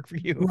 Does that work for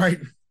you? Right.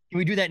 Can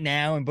we do that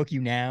now and book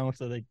you now?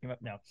 So they come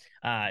up now.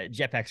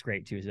 Jetpack's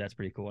great too, so that's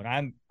pretty cool.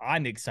 And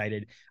I'm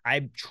excited.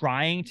 I'm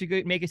trying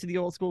to make it to the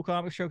Old School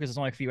Comic Show because it's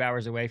only a few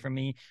hours away from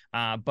me.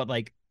 But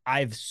like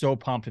I'm so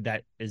pumped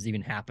that is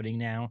even happening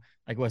now.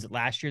 Like, was it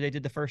last year they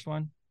did the first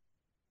one?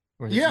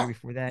 Or was it the year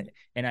before that?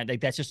 And I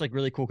like that's just like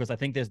really cool because I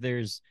think there's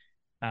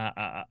there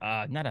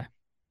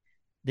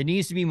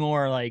needs to be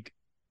more like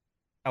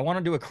I want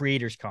to do a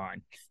creators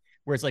con,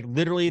 where it's like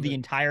literally the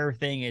entire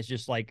thing is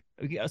just like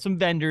some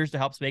vendors to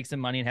help make some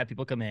money and have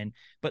people come in.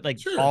 But like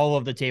all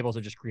of the tables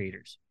are just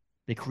creators.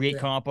 They create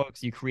comic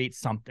books. You create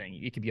something.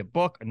 It could be a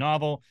book, a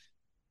novel,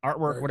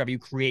 artwork, whatever. You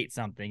create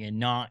something and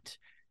not,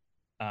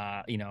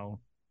 I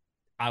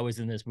was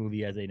in this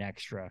movie as an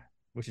extra,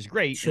 which is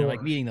great. And I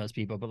like meeting those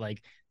people, but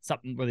like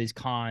something where these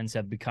cons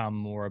have become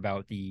more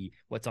about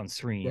what's on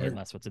screen and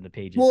less what's in the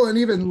pages. Well, and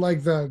even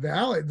like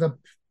the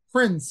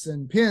prints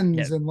and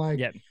pins and like,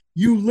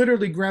 you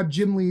literally grab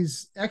Jim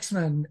Lee's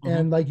X-Men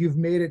and like you've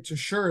made it to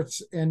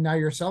shirts and now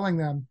you're selling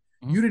them.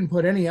 You didn't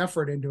put any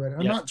effort into it.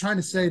 I'm Yep. not trying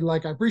to say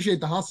like I appreciate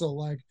the hustle,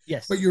 like,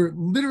 Yes, but you're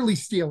literally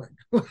stealing.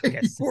 Like,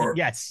 yes, you're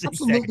yes,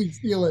 absolutely exactly.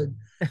 stealing.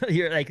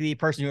 You're like the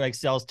person who like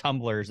sells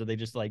tumblers, or they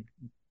just like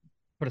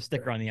put a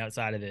sticker on the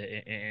outside of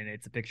it, and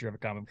it's a picture of a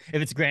comic.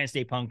 If it's Granite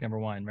State Punk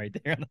 #1 right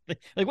there,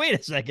 like, wait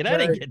a second, I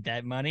didn't get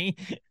that money.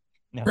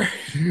 No, but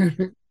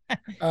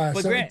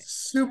So Grant, it's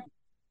super.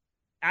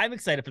 I'm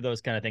excited for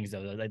those kind of things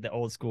though, like the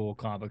old school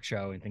comic book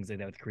show and things like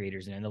that with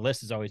creators, and the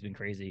list has always been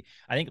crazy.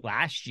 I think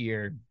last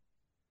year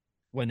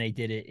when they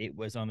did it, it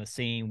was on the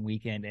same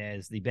weekend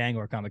as the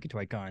Bangor Comic and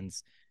Toy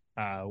Cons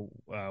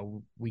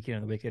weekend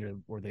of the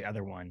Wicked, or the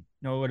other one.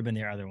 No, it would have been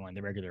the other one,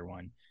 the regular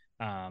one,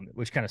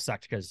 which kind of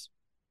sucked because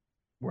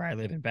where I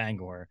live in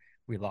Bangor,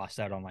 we lost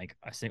out on like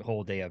a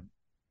whole day of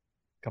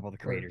a couple of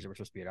the creators that were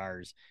supposed to be at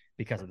ours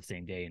because of the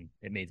same day, and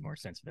it made more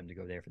sense for them to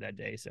go there for that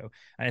day. So,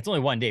 and it's only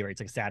one day, right? It's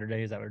like a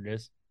Saturday. Is that what it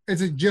is?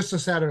 It's just a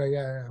Saturday.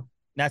 Yeah.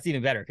 That's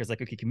even better because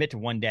like if you commit to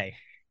one day,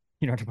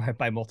 you don't have to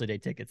buy multi-day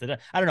tickets.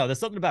 I don't know. There's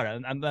something about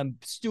it. I'm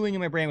stewing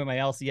in my brain with my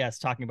LCS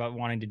talking about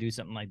wanting to do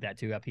something like that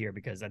too up here,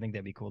 because I think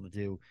that'd be cool to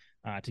do,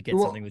 to get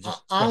something with just.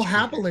 I'll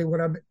happily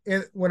when I'm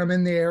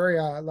in the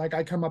area, like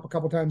I come up a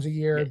couple times a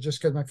year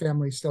just because my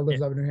family still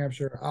lives up in New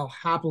Hampshire. I'll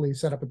happily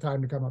set up a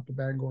time to come up to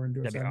Bangor and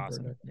do That'd a be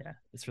awesome. Yeah,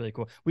 it's really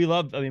cool. We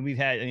love. I mean, we've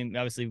had. I mean,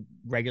 obviously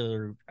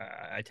regular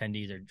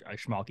attendees are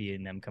Schmalky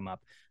and them come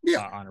up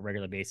on a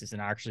regular basis,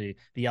 and actually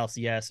the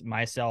LCS,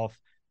 myself,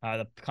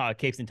 the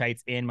Capes and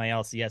Tights, and my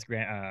LCS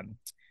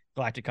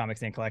Galactic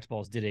Comics and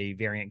Collectibles did a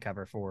variant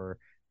cover for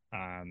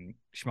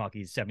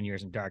Schmalky's 7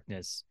 Years in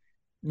Darkness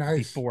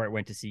before it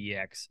went to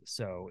CEX.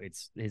 So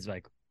it's his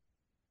like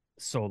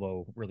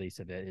solo release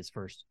of it, his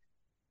first,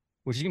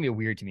 which is gonna be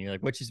weird to me.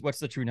 Like, what's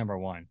the true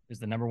 #1? Is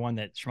the #1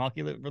 that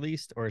Schmalky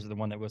released, or is it the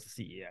one that was the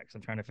CEX?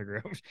 I'm trying to figure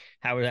out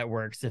how that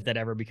works, if that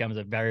ever becomes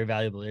a very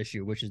valuable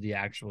issue, which is the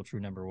actual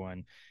true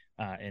 #1.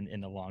 In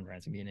the long run,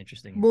 it's gonna be an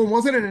interesting. Well,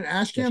 wasn't it an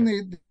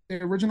Ashcan?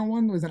 The original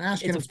one was an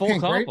Ashcan. It's a full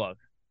comic book.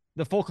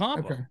 The full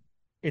comic book.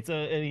 It's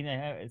I mean,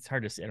 it's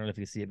hard to see. I don't know if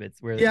you see it, but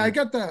it's where. Yeah, I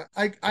got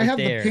I have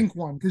the pink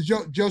one because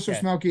Joseph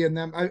Schmalky and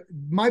them.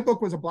 My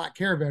book was a Black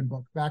Caravan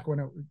book back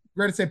when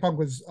Granite State Punk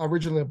was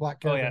originally a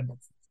Black Caravan book.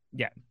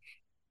 Yeah,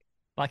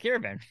 Black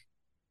Caravan.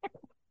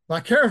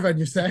 Black Caravan,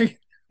 you say?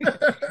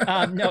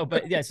 No,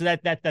 but yeah. So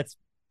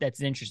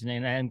that's interesting,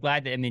 and I'm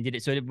glad that did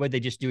it. So what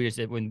they just do is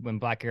that when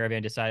Black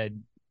Caravan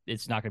decided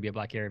it's not going to be a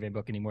Black Caravan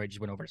book anymore, it just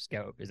went over to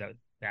Scout. Is that what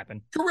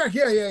happened? Correct.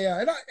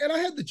 Yeah. And I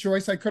had the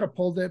choice. I could have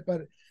pulled it,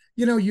 but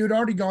you'd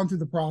already gone through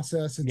the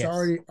process. It's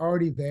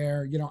already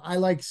there. I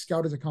like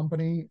Scout as a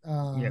company.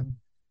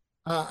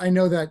 I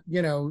know that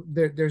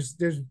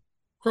there's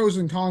pros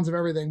and cons of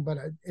everything, but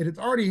it had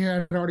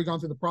already gone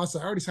through the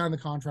process. I already signed the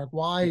contract.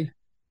 Why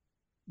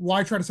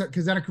try to set?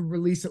 Because then I could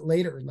release it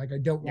later. Like I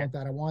don't want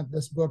that. I want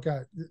this book.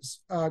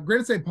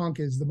 Granite State Punk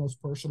is the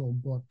most personal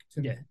book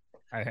to me.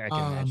 I can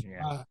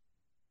imagine.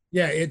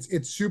 Yeah,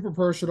 it's super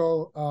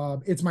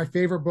personal. It's my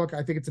favorite book.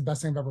 I think it's the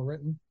best thing I've ever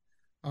written.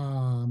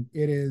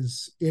 It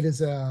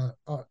is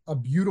a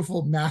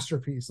beautiful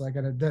masterpiece. Like,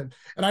 and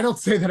I don't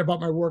say that about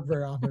my work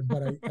very often,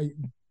 but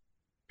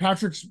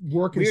Patrick's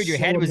work is your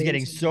head was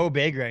getting so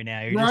big right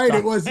now. Right,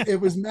 it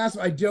was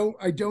massive. I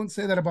don't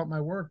say that about my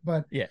work,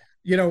 but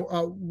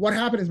what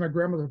happened is my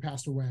grandmother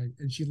passed away,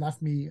 and she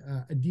left me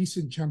a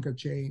decent chunk of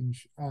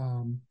change.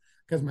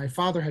 Because my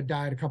father had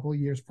died a couple of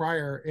years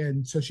prior,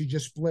 and so she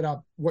just split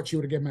up what she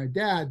would have given my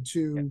dad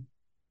to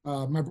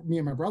me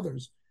and my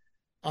brothers.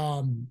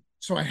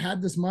 So I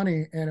had this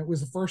money, and it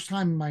was the first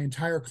time in my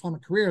entire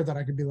comic career that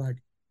I could be like,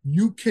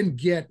 you can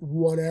get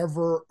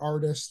whatever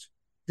artist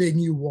thing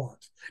you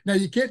want. Now,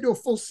 you can't do a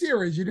full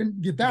series. You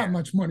didn't get that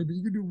much money, but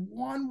you can do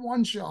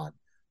one shot,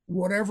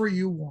 whatever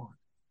you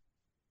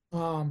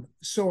want.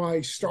 So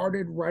I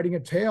started writing a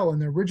tale,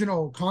 and the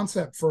original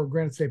concept for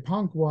Granite State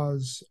Punk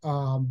was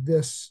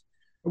this.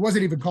 It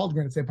wasn't even called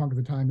Granite State Punk at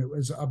the time. It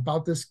was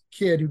about this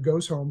kid who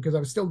goes home, because I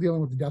was still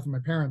dealing with the death of my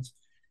parents.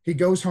 He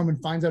goes home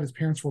and finds out his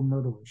parents were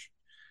murderers.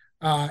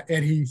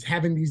 And he's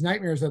having these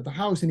nightmares at the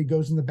house, and he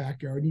goes in the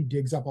backyard and he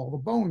digs up all the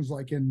bones,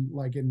 like in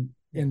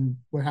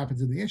what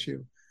happens in the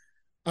issue.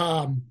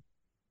 But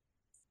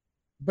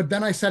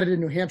then I set it in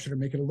New Hampshire to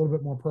make it a little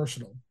bit more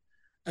personal.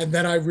 And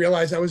then I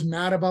realized I was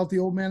mad about the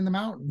old man in the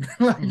mountain.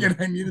 And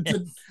I needed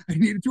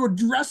to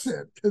address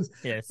it. Because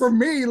for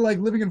me, like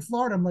living in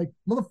Florida, I'm like,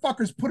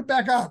 motherfuckers, put it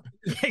back up.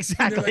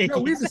 Exactly. Like,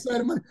 no, we've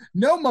decided. I'm like,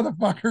 no,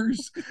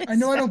 motherfuckers. I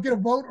know I don't get a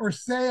vote or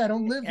say, I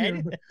don't live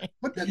here, but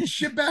put that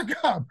shit back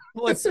up.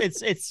 Well,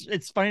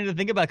 it's funny to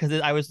think about,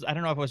 because I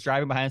don't know if I was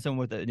driving behind someone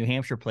with a New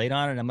Hampshire plate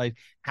on, and I'm like,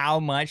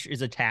 how much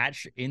is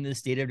attached in the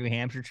state of New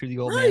Hampshire to the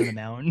old man in the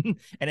mountain?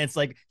 And it's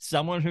like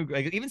someone who,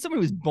 like, even someone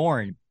who was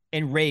born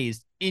and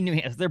raised in New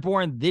Hampshire, they're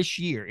born this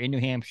year in New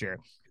Hampshire,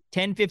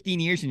 10, 15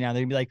 years from now,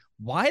 they're gonna be like,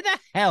 why the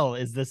hell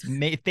is this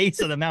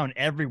face of the mountain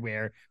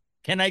everywhere?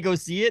 Can I go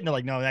see it? And they're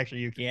like, no, actually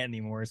you can't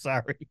anymore.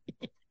 Sorry.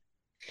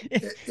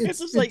 It's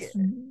just like,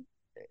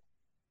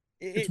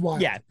 it's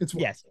wild. Yeah. It's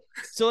wild. Yes.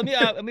 So let me,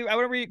 I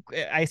want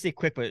to I say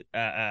quick, but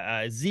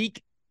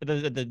Zeke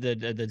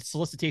the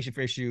solicitation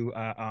for issue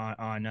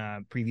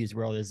on Previews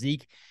World is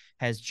Zeke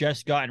has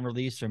just gotten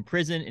released from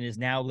prison and is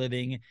now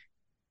living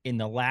in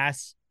the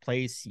last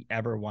place he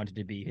ever wanted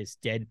to be, his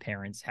dead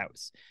parents'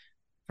 house.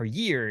 For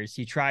years,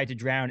 he tried to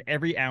drown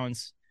every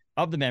ounce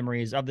of the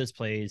memories of this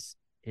place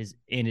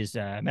in his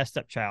messed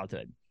up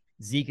childhood.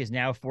 Zeke is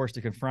now forced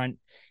to confront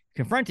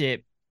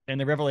it, and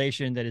the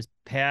revelation that his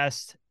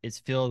past is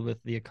filled with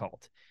the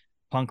occult,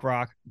 punk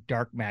rock,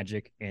 dark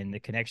magic, and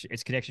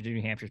its connection to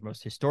New Hampshire's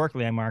most historic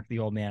landmark, the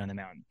Old Man on the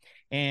Mountain.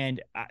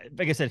 And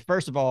like I said,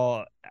 first of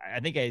all, I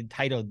think I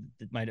titled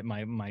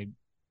my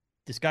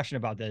discussion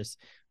about this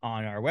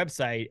on our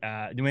website.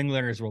 New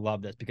Englanders will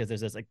love this because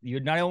there's this, like, you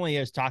not only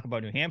is talk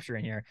about New Hampshire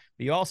in here,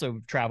 but you also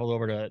travel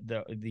over to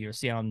the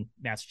Salem,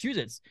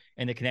 Massachusetts,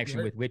 and the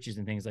connection with witches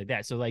and things like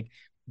that. So like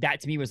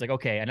that to me was like,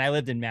 okay. And I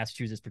lived in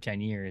Massachusetts for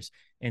 10 years.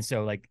 And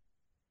so like,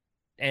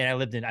 and I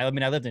lived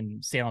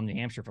in Salem, New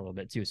Hampshire for a little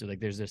bit too. So like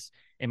there's this,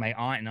 and my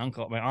aunt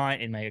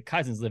and my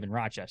cousins live in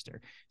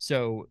Rochester.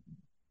 So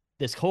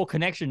this whole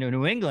connection to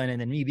New England, and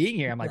then me being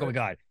here, I'm like, oh my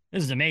God,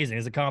 this is amazing.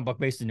 It's a comic book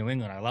based in New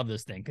England. I love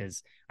this thing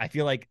because I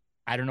feel like,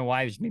 I don't know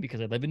why, it was maybe because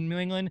I live in New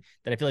England,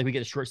 that I feel like we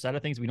get a short set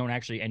of things. We don't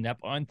actually end up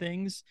on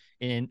things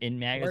in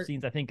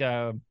magazines. Right. I think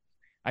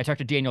I talked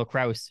to Daniel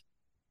Kraus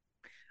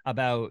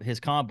about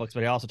his comic books,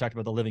 but I also talked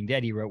about The Living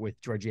Dead he wrote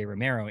with George A.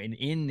 Romero. And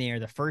in there,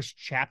 the first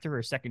chapter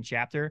or second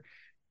chapter,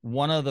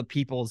 one of the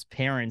people's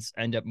parents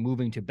end up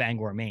moving to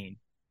Bangor, Maine.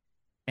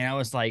 And I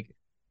was like,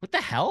 what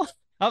the hell?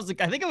 I was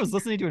like, I think I was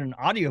listening to an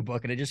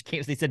audiobook and it just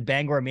came, they said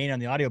Bangor, Maine on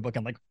the audiobook.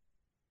 I'm like,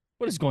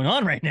 what is going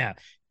on right now?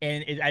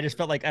 And I just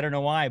felt like, I don't know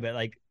why, but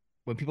like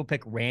when people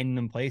pick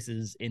random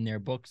places in their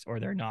books or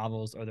their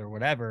novels or their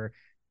whatever,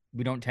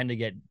 we don't tend to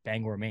get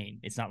Bangor, Maine.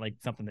 It's not like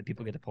something that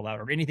people get to pull out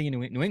or anything in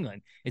New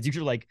England. It's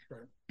usually like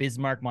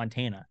Bismarck,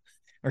 Montana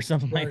or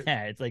something like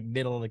that. It's like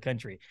middle of the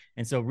country.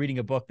 And so reading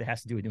a book that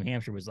has to do with New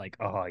Hampshire was like,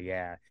 oh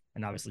yeah.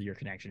 And obviously your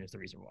connection is the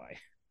reason why.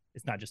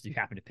 It's not just you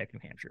happen to pick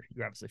New Hampshire.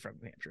 You're obviously from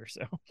New Hampshire.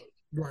 So.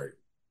 Right.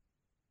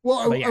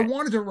 Well, I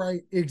wanted to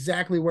write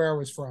exactly where I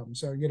was from.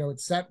 So, you know,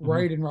 it's set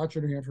right in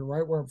Rochester, New Hampshire,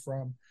 right where I'm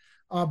from.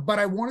 But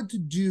I wanted to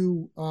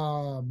do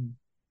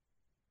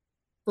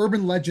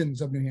urban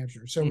legends of New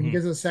Hampshire. So when you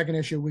get to the second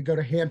issue, we go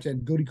to Hampton.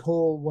 Goody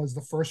Cole was the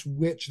first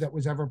witch that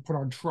was ever put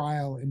on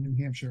trial in New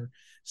Hampshire.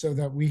 So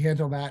that we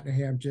handle that in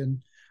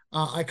Hampton.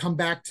 I come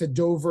back to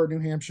Dover, New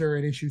Hampshire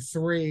in issue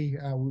 3.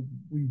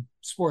 We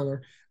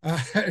spoiler,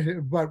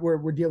 but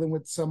we're dealing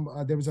with some,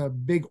 there was a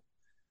big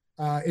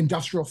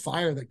industrial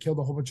fire that killed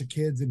a whole bunch of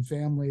kids and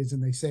families,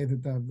 and they say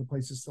that the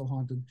place is still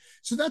haunted.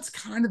 So that's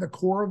kind of the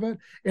core of it.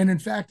 And in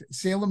fact,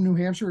 Salem, New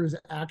Hampshire is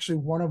actually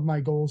one of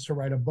my goals, to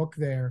write a book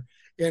there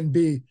and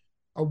be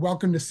a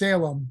welcome to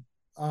Salem,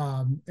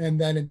 and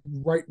then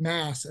write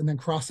Mass and then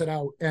cross it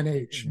out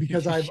NH,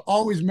 because I've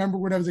always remember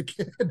when I was a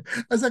kid,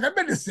 I was like, I've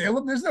been to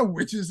Salem, there's no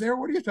witches there,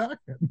 what are you talking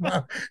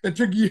about? It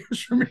took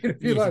years for me to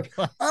be like,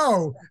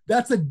 oh,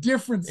 that's a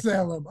different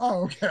Salem.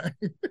 Oh, okay.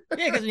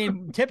 Yeah, because I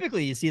mean,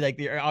 typically you see like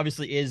there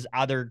obviously is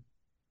other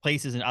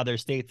places in other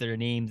states that are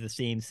named the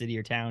same city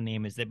or town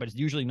name as that, but it's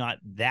usually not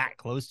that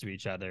close to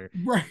each other.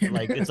 Right.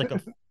 Like it's like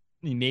a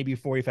maybe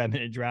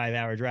 45-minute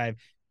hour drive.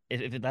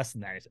 If it's less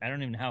than that, I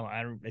don't even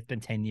know. It's been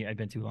 10 years. I've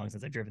been too long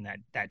since I've driven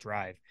that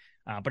drive,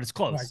 but it's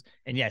close. Right.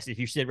 And yes, if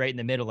you sit right in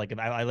the middle, like if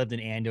I lived in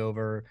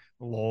Andover,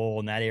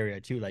 Lowell, in that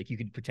area too, like you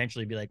could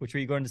potentially be like, which way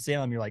are you going to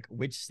Salem? You're like,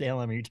 which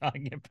Salem are you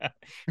talking about?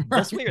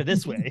 This way or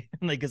this way?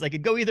 Like, because I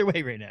could go either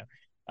way right now.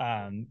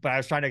 But I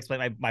was trying to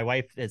explain. My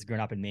wife has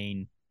grown up in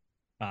Maine,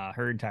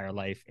 her entire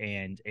life,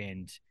 and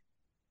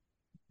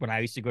when I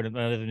used to go to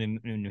in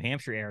New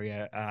Hampshire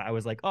area, I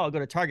was like, oh, I'll go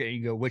to Target, and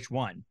you go, which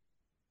one?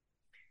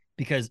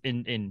 Because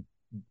in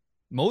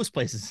most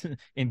places,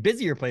 in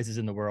busier places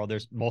in the world,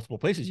 there's multiple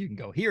places you can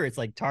go. Here, it's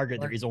like Target.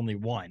 Right. There is only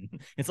one.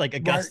 It's like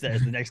Augusta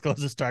is the next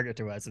closest Target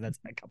to us, and that's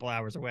a couple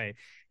hours away.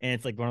 And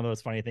it's like one of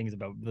those funny things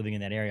about living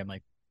in that area. I'm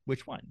like,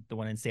 which one? The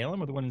one in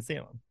Salem or the one in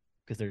Salem?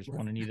 Because there's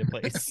one in either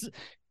place,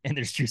 and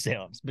there's two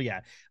Salems. But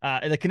yeah,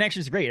 the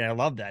connection is great, and I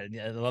love that.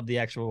 I love the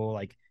actual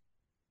like.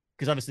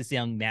 Because obviously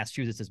Salem,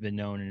 Massachusetts has been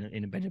known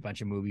in a bunch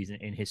of movies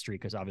in history,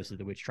 because obviously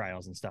the witch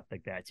trials and stuff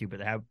like that too.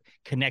 But how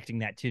connecting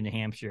that to New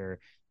Hampshire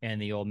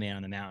and the Old Man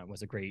on the Mountain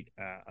was a great,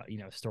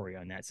 story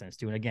on that sense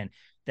too. And again,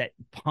 that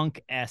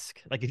punk-esque,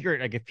 like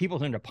if people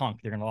turn to punk,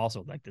 they're going to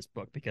also like this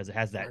book because it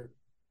has that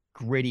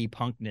gritty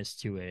punkness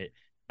to it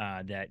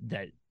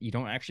that you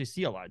don't actually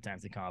see a lot of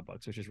times in comic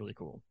books, which is really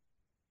cool.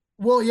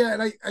 Well, yeah,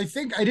 and I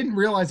think I didn't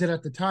realize it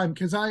at the time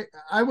because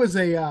I was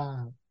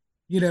a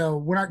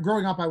when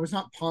growing up, I was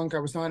not punk. I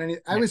was not any.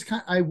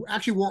 I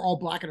actually wore all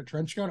black and a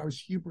trench coat. I was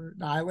super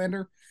the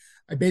Highlander.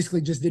 I basically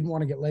just didn't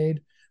want to get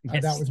laid.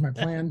 Yes. That was my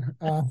plan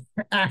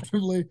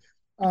actively.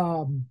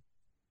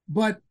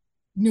 But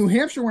New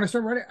Hampshire, when I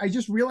started writing, I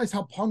just realized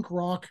how punk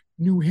rock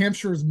New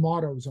Hampshire's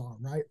mottos are.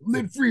 Right,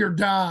 live free or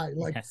die.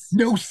 Like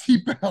no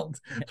seatbelt.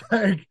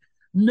 Like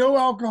no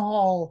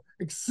alcohol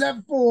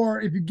except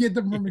for if you get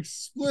them from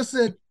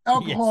explicit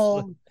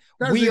alcohol.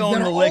 We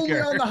own the liquor.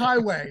 Only on the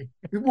highway.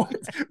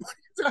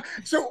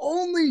 So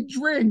only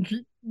drink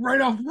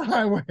right off the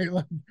highway.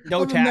 Like,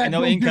 no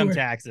no income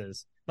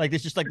taxes. Like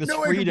it's just like this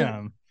no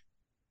freedom.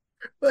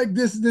 Like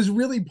this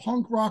really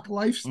punk rock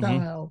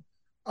lifestyle.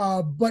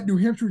 But New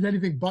Hampshire is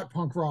anything but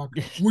punk rock,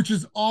 which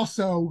is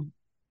also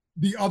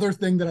the other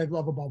thing that I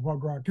love about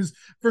punk rock. Because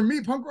for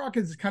me, punk rock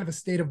is kind of a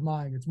state of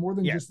mind. It's more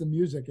than just the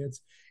music.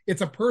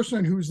 It's a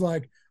person who's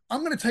like, I'm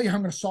going to tell you how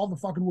I'm going to solve the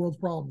fucking world's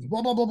problems.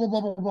 Blah, blah, blah, blah,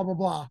 blah, blah, blah, blah,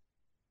 blah.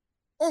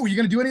 Oh, you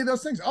going to do any of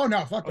those things? Oh,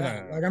 no, fuck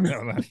that. Like,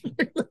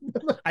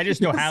 I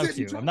just know how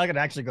to. I'm not going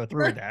to actually go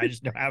through with that. I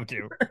just know how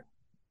to.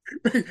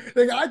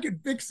 Like, I can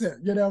fix it,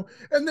 you know?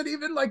 And then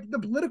even like the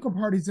political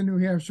parties in New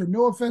Hampshire,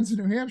 no offense to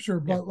New Hampshire,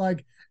 but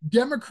like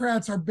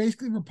Democrats are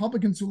basically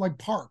Republicans who like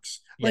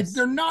parks. Like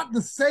they're not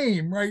the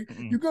same, right?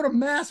 You go to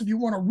Mass if you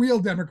want a real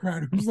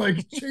Democrat who's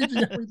like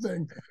changing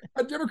everything.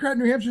 A Democrat in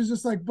New Hampshire is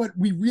just like, but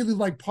we really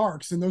like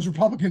parks and those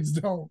Republicans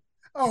don't.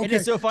 Oh, okay. It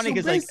is so funny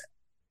because like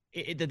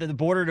the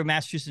border to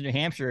Massachusetts and New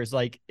Hampshire is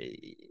like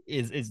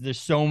is there's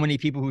so many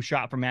people who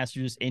shop from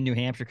Massachusetts in New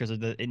Hampshire because of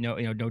the no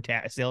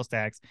sales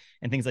tax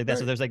and things like that. Right.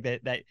 So there's like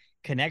that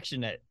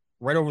connection that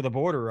right over the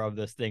border of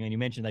this thing. And you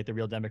mentioned like the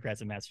real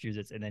Democrats in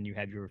Massachusetts, and then you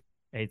have your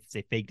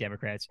fake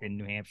Democrats in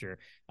New Hampshire.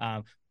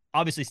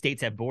 Obviously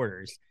states have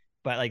borders,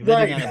 but like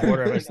living on the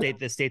border of a state,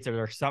 the states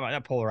are somewhat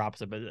not polar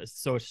opposite, but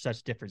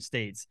such different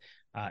states.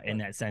 In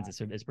that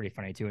sense, it's pretty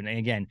funny too. And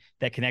again,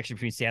 that connection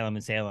between Salem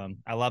and Salem,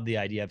 I love the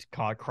idea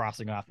of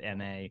crossing off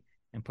MA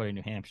and putting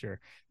New Hampshire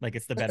like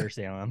it's the better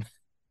Salem.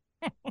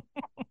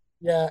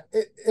 Yeah,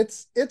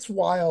 it's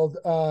wild,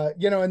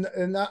 you know,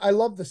 and I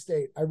love the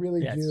state, I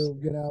really do,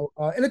 you know,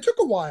 and it took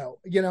a while,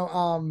 you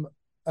know.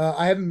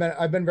 I've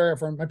been very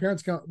upfront. My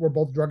parents were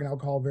both drug and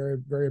alcohol, very,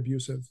 very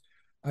abusive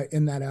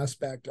in that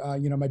aspect.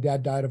 You know, my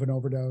dad died of an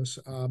overdose.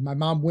 My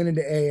mom went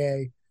into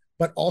AA,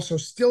 but also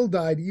still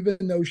died even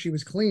though she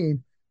was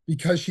clean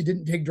because she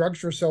didn't take drugs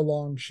for so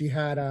long. She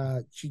had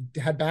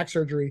back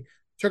surgery,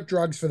 took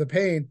drugs for the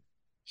pain.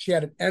 She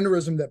had an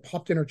aneurysm that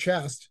popped in her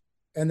chest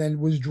and then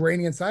was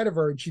draining inside of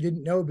her, and she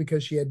didn't know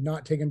because she had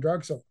not taken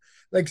drugs.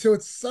 So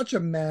it's such a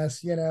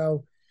mess, you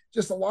know.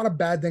 Just a lot of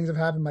bad things have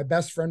happened. My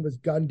best friend was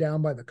gunned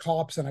down by the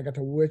cops, and I got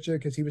to witch it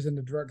because he was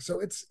into drugs. So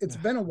it's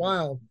been a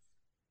while.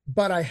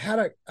 But I have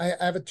a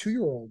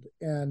 2-year-old,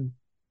 and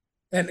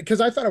because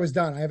I thought I was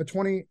done. I have a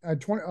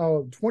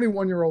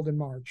 21-year-old in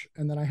March,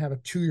 and then I have a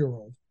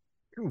 2-year-old.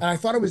 And I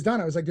thought I was done.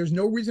 I was like, there's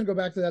no reason to go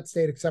back to that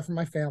state except for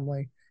my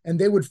family, and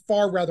they would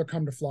far rather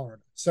come to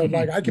Florida. So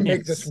like I can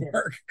make this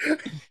work.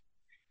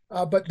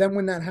 But then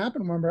when that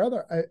happened,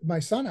 my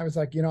son, I was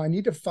like, you know, I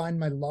need to find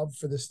my love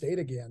for the state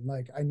again.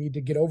 Like I need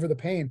to get over the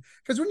pain,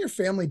 because when your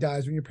family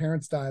dies, when your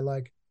parents die,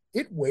 like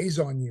it weighs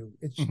on you.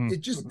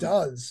 It just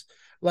does.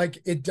 Like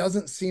it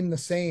doesn't seem the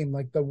same.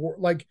 Like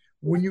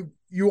when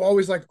you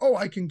always like, oh,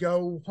 I can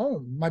go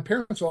home. My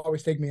parents will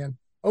always take me in.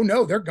 Oh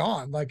no, they're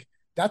gone. Like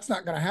that's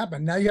not going to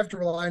happen. Now you have to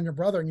rely on your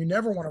brother, and you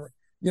never want to,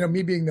 you know,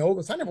 me being the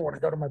oldest, I never want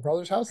to go to my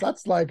brother's house.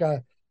 That's like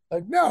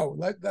no,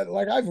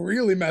 like I've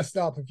really messed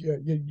up if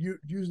you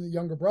using the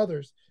younger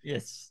brothers.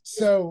 Yes.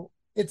 So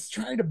it's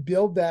trying to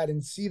build that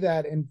and see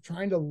that and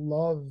trying to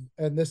love.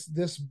 And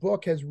this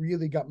book has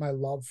really got my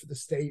love for the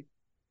state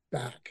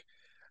back.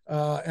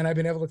 And I've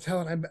been able to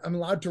tell, and I'm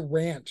allowed to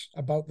rant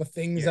about the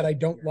things that I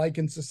don't like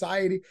in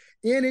society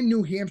and in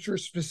New Hampshire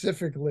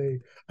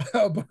specifically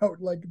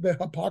about like the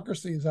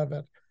hypocrisies of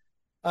it.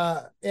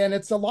 And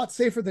it's a lot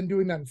safer than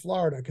doing that in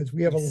Florida because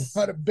we have a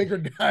lot of bigger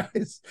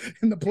guys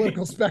in the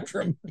political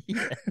spectrum.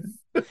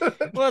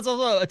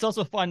 Well, it's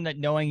also fun that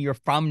knowing you're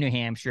from New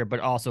Hampshire,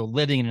 but also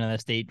living in another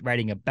state,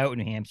 writing about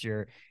New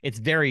Hampshire, it's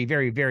very,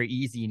 very, very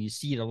easy. And you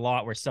see it a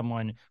lot where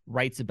someone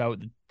writes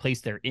about the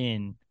place they're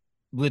in,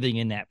 living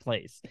in that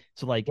place.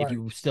 So like if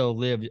you still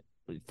live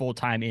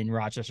full-time in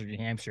Rochester, New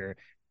Hampshire,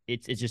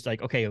 it's just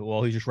like, okay,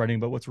 well, he's just writing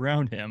about what's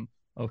around him.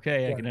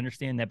 Okay, I can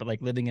understand that. But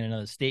like living in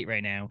another state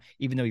right now,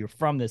 even though you're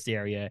from this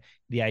area,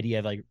 the idea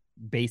of like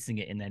basing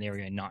it in that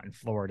area and not in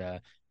Florida,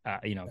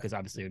 you know, because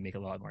obviously it would make a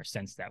lot more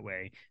sense that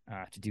way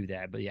to do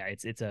that. But yeah,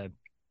 it's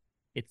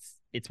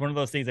one of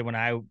those things that when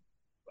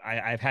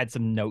I've had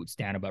some notes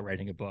down about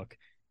writing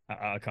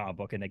a comic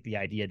book, and like the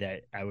idea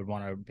that I would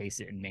want to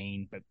base it in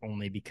Maine, but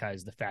only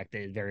because the fact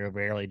that very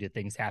rarely do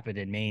things happen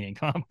in Maine in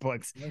comic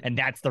books, and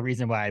that's the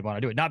reason why I want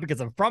to do it. Not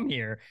because I'm from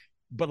here,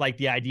 but like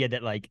the idea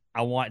that like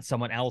I want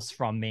someone else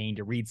from Maine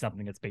to read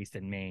something that's based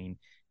in Maine.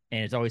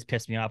 And it's always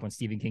pissed me off when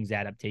Stephen King's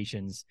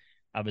adaptations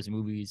of his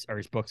movies or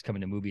his books come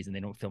into movies and they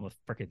don't film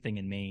a freaking thing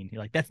in Maine.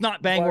 You're like, that's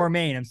not Bangor,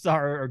 Maine. I'm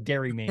sorry. Or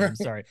Derry, Maine. I'm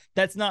sorry.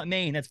 That's not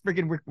Maine. That's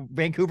freaking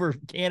Vancouver,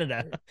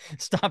 Canada.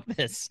 Stop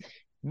this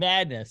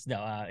madness. No,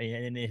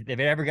 and if it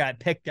ever got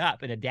picked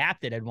up and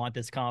adapted, I'd want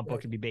this comic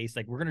book to be based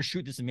like, we're going to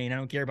shoot this in Maine. I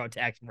don't care about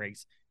tax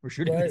breaks. We're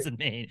shooting this in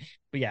Maine.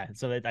 But yeah,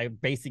 so that I'm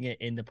basing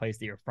it in the place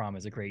that you're from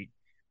is a great,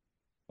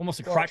 almost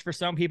a crutch for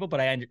some people, but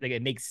like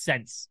it makes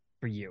sense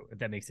for you, if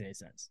that makes any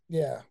sense.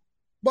 Yeah.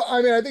 But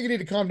I mean, I think you need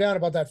to calm down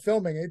about that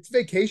filming. It's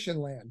vacation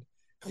land.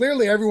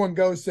 Clearly everyone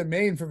goes to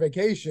Maine for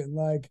vacation.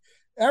 Like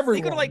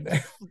everyone.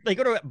 They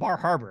go to Bar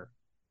Harbor.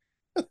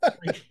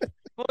 Like,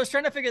 well, I was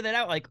trying to figure that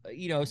out. Like,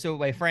 so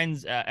my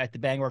friends at the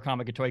Bangor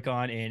Comic and Toy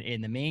Con and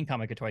in the main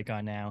Comic and Toy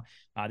Con now,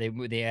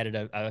 they added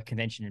a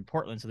convention in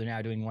Portland, so they're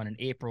now doing one in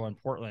April in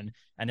Portland,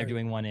 and they're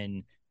doing one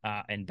in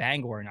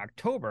Bangor in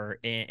October,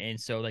 and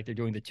so like they're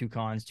doing the two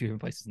cons, two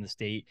different places in the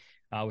state,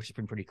 which has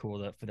been pretty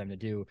cool for them to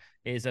do.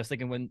 Is I was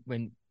thinking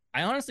when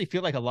I honestly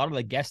feel like a lot of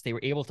the guests they were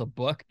able to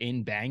book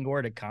in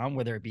Bangor to come,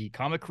 whether it be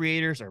comic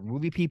creators or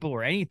movie people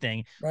or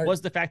anything,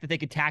 was the fact that they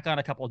could tack on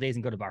a couple of days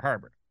and go to Bar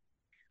Harbor.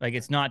 Like,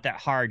 it's not that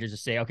hard to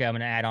just say, okay, I'm going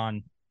to add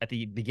on at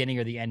the beginning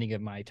or the ending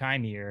of my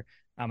time here.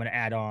 I'm going to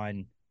add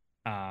on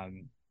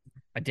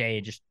a day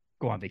and just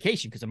go on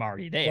vacation because I'm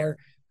already there. Right.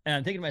 And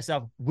I'm thinking to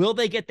myself, will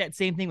they get that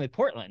same thing with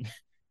Portland?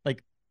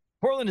 Like,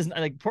 Portland's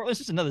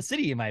just another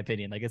city, in my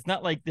opinion. Like, it's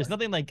not like there's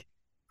nothing like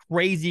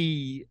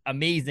crazy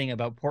amazing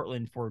about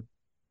Portland for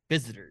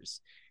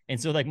visitors. And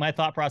so, like, my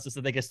thought process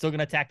is, like, still going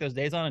to tack those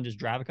days on and just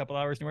drive a couple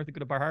hours north to go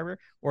to Bar Harbor,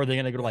 or are they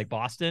going to go to like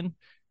Boston?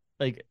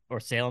 Like, or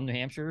Salem, New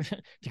Hampshire,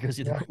 to go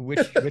see the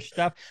witch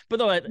stuff. But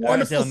though,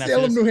 wonderful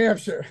Salem, New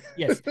Hampshire.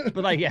 Yes, but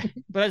like, yeah,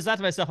 but I just thought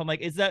to myself, I'm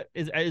like, is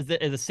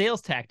a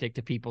sales tactic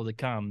to people to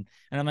come?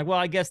 And I'm like, well,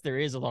 I guess there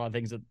is a lot of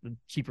things that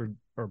cheaper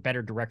or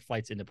better direct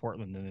flights into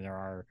Portland than there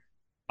are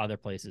other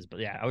places. But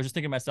yeah, I was just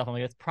thinking to myself, I'm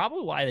like, that's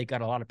probably why they got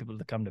a lot of people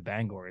to come to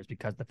Bangor, is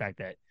because the fact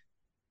that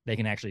they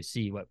can actually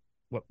see what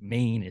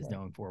Maine is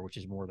known for, which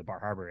is more the Bar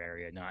Harbor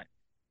area, not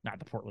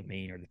the Portland,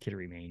 Maine, or the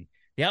Kittery, Maine.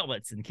 The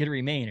outlets in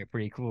Kittery, Maine are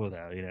pretty cool,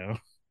 though,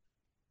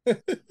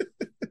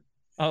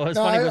 Oh, it's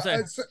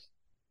funny.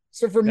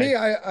 So for me,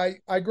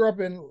 I grew up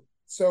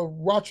so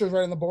Rochester's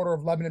right on the border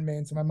of Lebanon,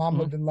 Maine. So my mom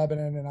lived in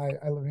Lebanon, and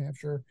I live in New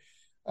Hampshire.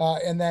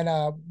 And then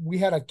we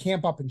had a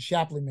camp up in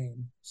Shapley,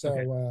 Maine,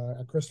 so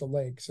at Crystal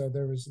Lake. So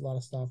there was a lot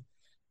of stuff.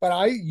 But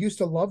I used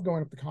to love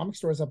going up to comic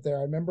stores up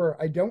there.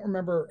 I don't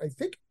remember. I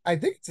think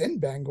it's in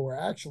Bangor,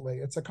 actually.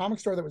 It's a comic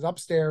store that was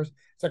upstairs.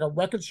 It's like a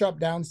record shop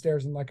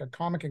downstairs and like a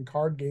comic and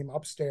card game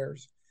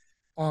upstairs.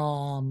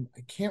 I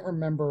can't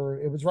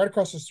remember. It was right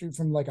across the street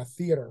from like a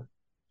theater.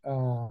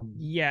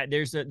 Yeah,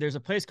 there's a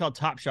place called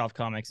Top Shelf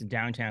Comics in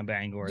downtown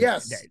Bangor.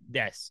 Yes.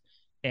 Yes.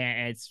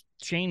 And it's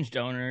changed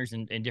owners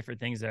and different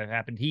things that have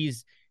happened.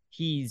 He's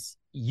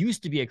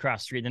used to be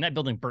across the street, then that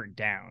building burnt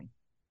down.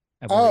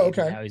 Oh,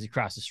 okay. Now he's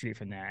across the street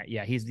from that.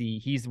 Yeah,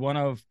 he's one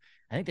of,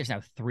 I think there's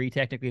now 3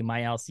 technically.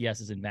 My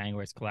LCS is in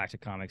Bangor. It's Galactic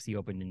Comics. He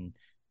opened in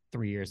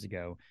 3 years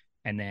ago.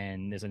 And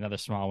then there's another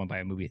small one by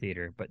a movie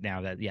theater. But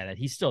now that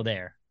he's still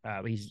there.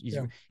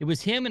 It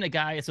was him and a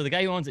guy. So the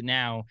guy who owns it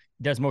now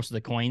does most of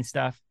the coin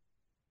stuff.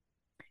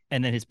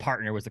 And then his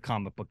partner was the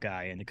comic book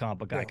guy, and the comic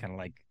book guy kind of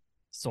like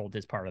sold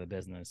his part of the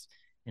business.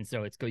 And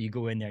so you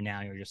go in there now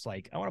and you're just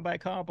like, I want to buy a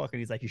comic book. And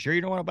he's like, you sure you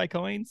don't want to buy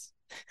coins?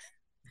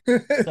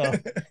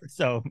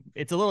 so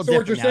it's a little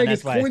different. What you're saying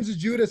is Coins of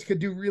Judas could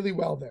do really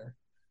well there.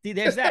 See,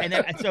 there's that.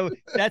 And so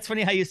that's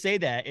funny how you say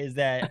that, is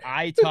that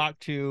I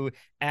talked to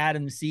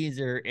Adam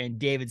Caesar and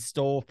David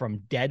Stoll from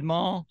Dead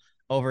Mall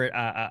over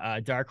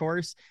at Dark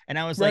Horse. And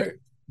I was like,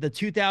 the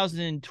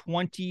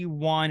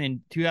 2021 and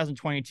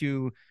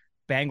 2022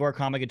 Bangor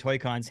Comic and Toy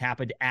Cons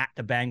happened at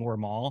the Bangor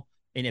Mall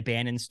in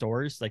abandoned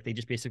stores. Like, they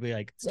just basically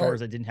like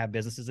stores that didn't have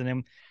businesses in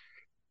them.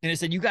 And it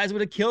said, you guys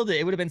would have killed it.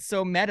 It would have been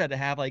so meta to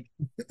have like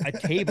a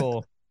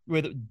table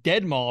with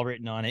Dead Mall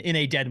written on it in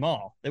a dead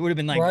mall. That would have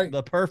been like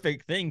the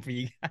perfect thing for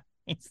you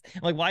guys.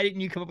 Like, why didn't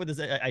you come up with this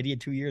idea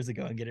 2 years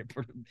ago and get it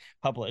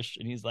published?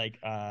 And he's like,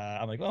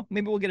 I'm like, well,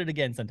 maybe we'll get it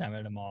again sometime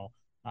at a mall.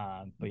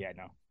 But yeah,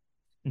 no,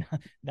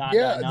 not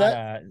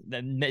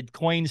the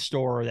coin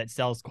store that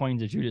sells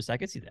Coins of Judas. I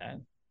could see that.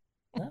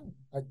 Yeah,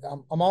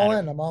 I'm all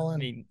in. I'm all in. I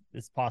mean,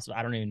 it's possible.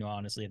 I don't even know,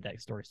 honestly, if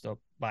that store still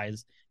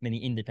buys many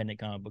independent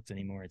comic books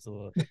anymore. It's a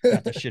little,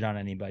 not to shit on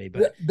anybody,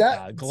 but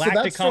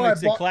Galactic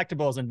Comics and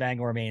Collectibles in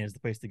Bangor, Maine is the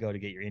place to go to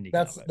get your indie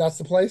comics. That's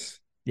the place?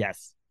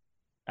 Yes.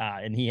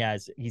 And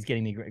he's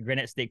getting the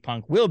Granite State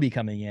Punk will be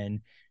coming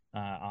in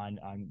on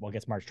well, I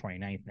guess March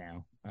 29th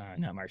now,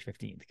 not March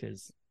 15th,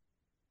 because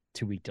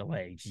 2-week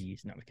delay.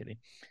 Jeez, no, I'm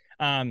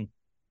kidding.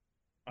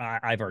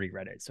 I've already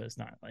read it, so it's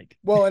not like.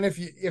 Well, and if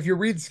you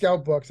read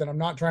Scout books, and I'm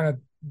not trying to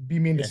be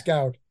mean to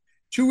Scout,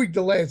 2-week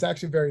delay is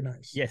actually very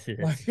nice. Yes, it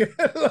is.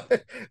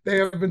 They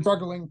have been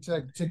struggling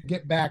to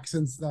get back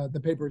since the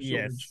paper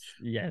shortage.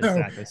 Yes,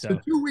 exactly. So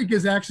 2-week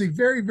is actually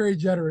very, very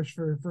generous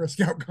for a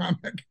Scout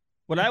comic.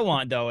 What I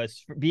want, though,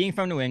 is being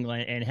from New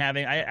England and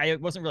having, I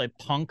wasn't really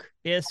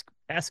punk-esque,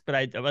 but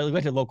I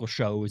went to local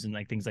shows and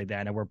like things like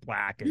that, and I wore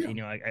black,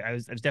 and I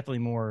was definitely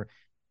more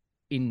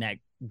in that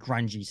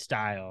grungy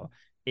style.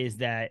 Is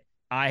that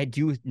I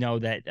do know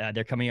that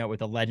they're coming out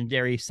with a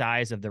legendary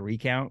size of the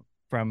Recount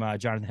from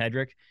Jonathan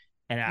Hedrick,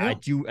 and I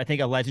think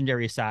a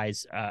legendary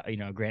size,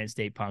 Granite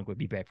State Punk would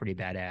be pretty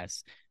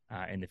badass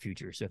in the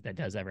future. So if that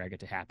does ever get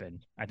to happen,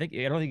 I don't think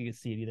you can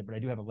see it either, but I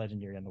do have a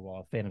legendary on the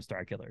wall, Phantom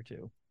Star Killer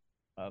too.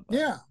 But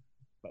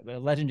the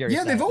legendary.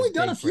 Yeah, they've only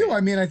done a few.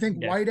 I mean, I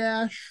think White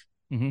Ash,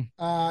 some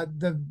of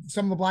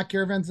the Black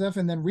Caravan stuff,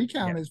 and then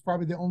Recount is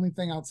probably the only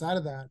thing outside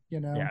of that.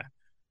 Yeah.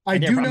 I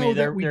do know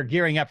that they're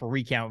gearing up for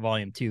Recount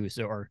Volume 2,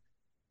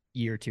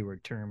 year two or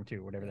term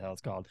two, whatever the hell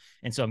it's called.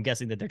 And so I'm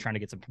guessing that they're trying to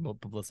get some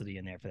publicity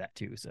in there for that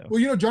too. So,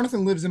 well,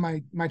 Jonathan lives in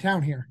my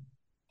town here.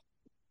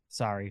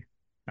 Sorry,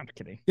 I'm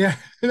kidding. Yeah,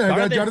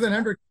 Jonathan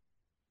Hendrick.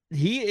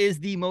 He is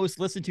the most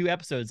listened to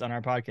episodes on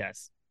our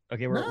podcast.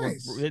 Okay,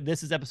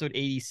 this is episode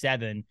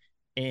 87,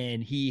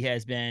 and he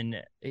has been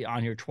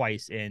on here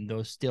twice, and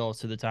those still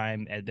to the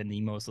time have been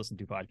the most listened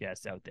to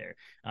podcasts out there.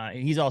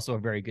 And he's also a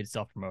very good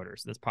self promoter,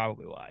 so that's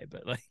probably why.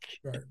 But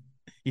right.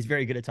 He's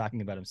very good at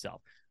talking about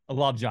himself. I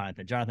love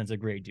Jonathan. Jonathan's a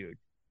great dude.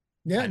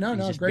 Yeah,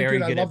 he's just great very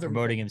dude. good at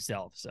promoting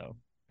himself. So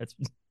that's.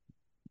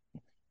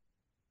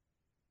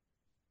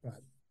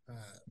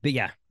 But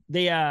yeah,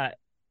 they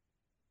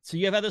so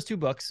you have those two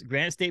books,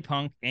 Granite State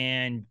Punk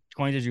and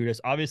Coins of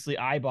Judas. Obviously,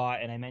 I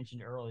bought, and I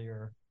mentioned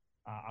earlier,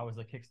 I was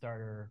a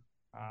Kickstarter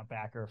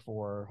backer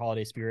for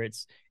Holiday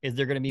Spirits. Is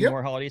there going to be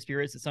more Holiday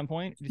Spirits at some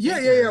point?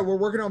 Yeah. We're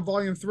working on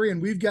volume 3,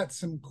 and we've got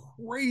some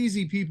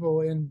crazy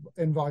people in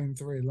volume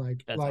 3.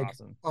 That's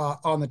awesome.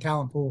 On the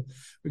talent pool,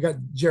 we got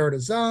Jared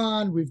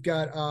Azan. We've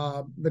got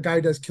the guy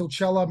who does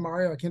Kilchella,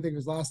 Mario. I can't think of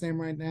his last name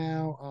right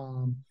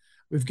now.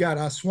 We've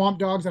got Swamp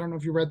Dogs. I don't know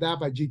if you read that,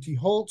 by GT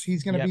Holtz.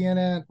 He's going to be in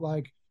it.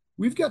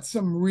 We've got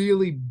some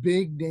really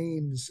big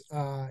names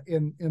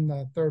in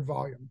the 3rd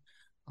volume.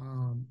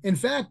 In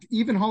fact,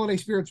 even Holiday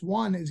Spirits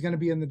 1 is going to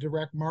be in the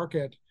direct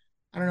market.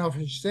 I don't know if I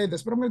should say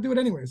this, but I'm going to do it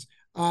anyways.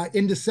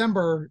 In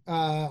December,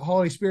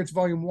 Holiday Spirits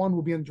Volume 1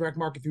 will be in the direct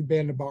market through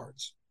Band of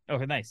Bards.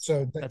 Okay, nice.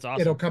 So that's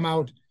awesome. It'll come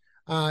out.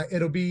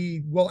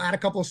 We'll add a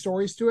couple of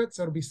stories to it,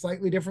 so it'll be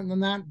slightly different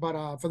than that.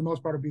 But for the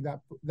most part, it'll be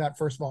that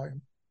first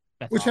volume,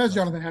 which has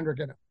Jonathan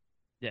Hendrick in it.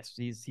 Yes,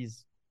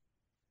 he's.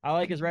 I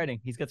like his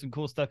writing. He's got some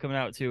cool stuff coming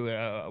out too,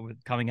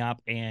 coming out.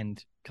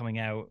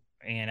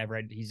 And I've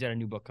read he's got a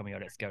new book coming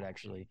out at Scout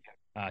actually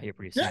here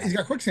pretty soon. Yeah, he's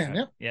got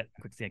Quicksand. Yeah,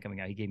 Quicksand coming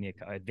out. He gave me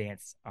an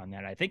advance on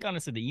that. I think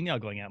honestly the email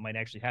going out might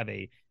actually have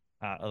a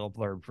little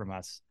blurb from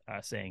us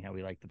saying how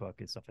we like the book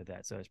and stuff like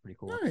that. So it's pretty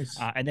cool. Nice.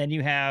 And then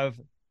you have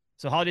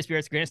Holiday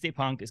Spirits, Granite State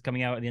Punk is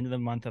coming out at the end of the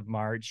month of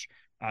March.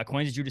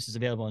 Coins of Judas is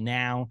available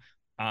now.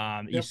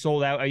 You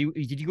sold out.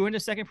 Did you go into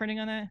second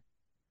printing on that?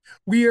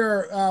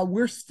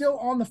 We're still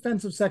on the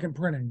fence of second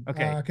printing.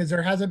 Okay. Because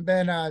there hasn't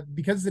been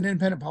because it's an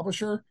independent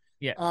publisher.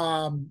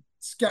 Yeah.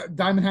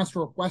 Diamond has to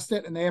request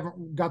it, and they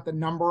haven't got the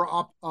number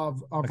up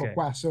of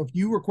requests. So if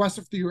you request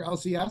it through your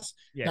LCS,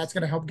 that's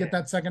going to help get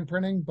that second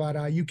printing.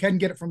 But you can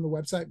get it from the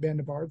website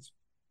Band of Bards.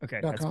 Okay,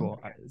 that's cool.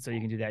 So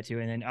you can do that too.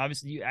 And then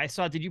obviously, I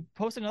saw. Did you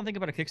post another thing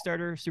about a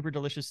Kickstarter, super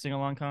delicious sing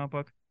along comic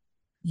book?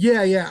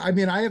 Yeah. I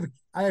mean, I have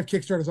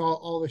Kickstarters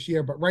all this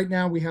year, but right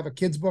now we have a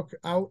kids book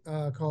out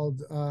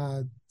called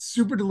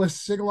Super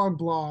Delicious Sing Along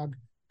Blog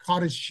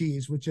Cottage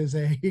Cheese, which is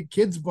a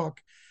kids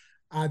book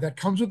that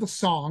comes with a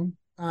song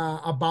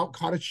about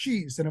cottage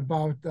cheese and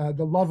about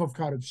the love of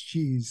cottage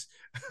cheese.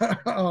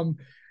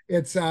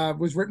 It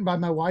was written by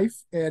my wife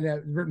and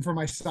written for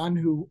my son,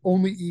 who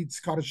only eats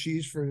cottage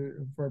cheese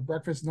for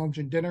breakfast, lunch,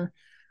 and dinner.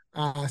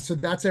 So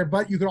that's there.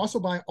 But you could also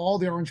buy all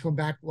the Orange Cone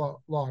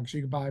backlogs. So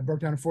you could buy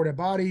Broke Down in 4 Dead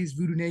Bodies,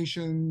 Voodoo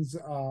Nations.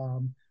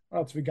 What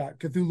else we got?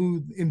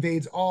 Cthulhu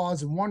Invades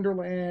Oz and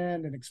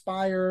Wonderland and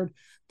Expired.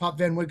 Pop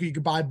Van Winkle. You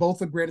could buy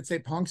both of Granite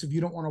State Punks if you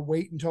don't want to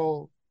wait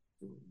until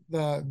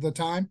the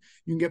time.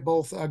 You can get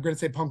both Granite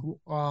State Punk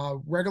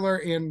regular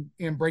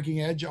and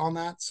Breaking Edge on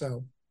that.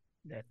 So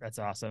that's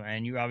awesome.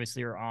 And you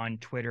obviously are on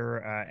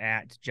Twitter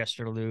at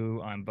Jester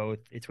Lou on both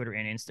Twitter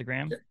and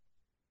Instagram. Yeah.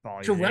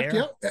 Follow you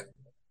there. Yeah.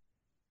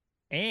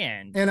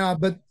 And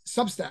but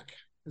Substack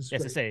is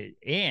to say,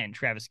 and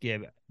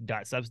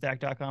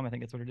travisgibb.substack.com. I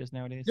think that's what it is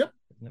nowadays. Yep.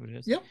 Isn't that what it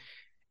is? Yep.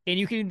 And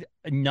you can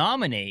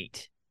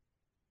nominate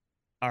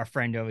our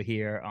friend over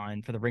here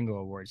for the Ringo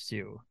Awards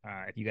too.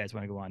 If you guys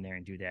want to go on there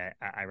and do that,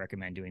 I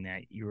recommend doing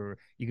that. You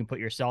can put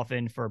yourself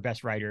in for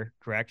best writer,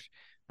 correct?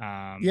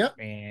 Yep.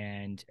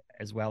 And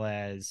as well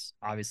as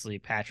obviously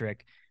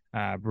Patrick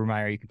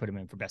Brumeyer, you can put him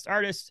in for best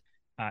artist.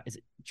 Is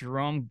it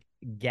Jerome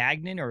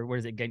Gagnon or what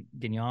is it?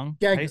 Gagnon?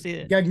 How do you say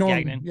it?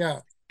 Gagnon. Yeah.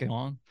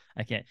 Gagnon.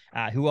 I can't.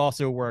 Who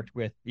also worked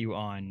with you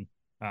on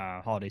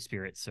Holiday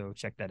Spirits. So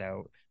check that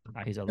out.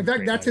 In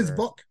fact, that's his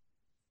book.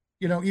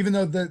 Even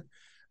though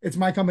it's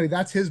my company,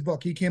 that's his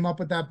book. He came up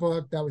with that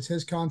book. That was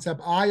his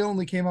concept. I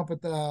only came up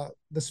with the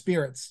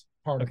spirits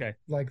part. Okay.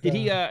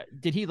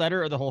 Did he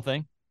letter the whole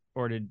thing?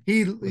 Or did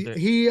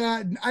he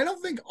I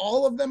don't think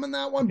all of them in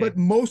that one, but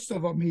most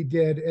of them he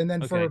did. And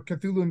then for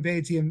Cthulhu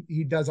Invades,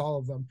 he does all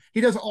of them.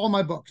 He does all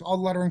my books, all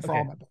the lettering for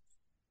all my books.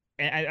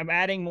 And I'm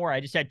adding more.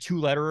 I just had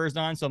 2 letterers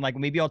on, so I'm like,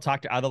 maybe I'll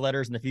talk to other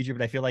letters in the future.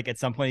 But I feel like at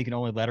some point you can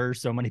only letter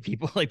so many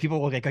people. Like people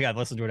will like, I got to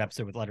listen to an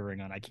episode with lettering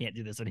on. I can't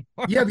do this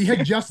anymore. Yeah, we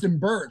had Justin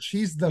Birch.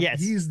 He's the man.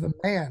 He's the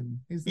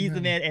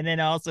man. And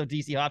then also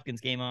DC Hopkins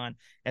came on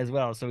as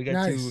well. So we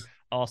got 2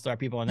 all-star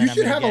people. And then you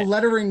should have a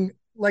lettering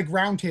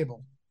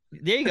roundtable.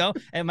 There you go.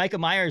 And Micah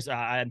Myers,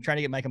 I'm trying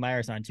to get Micah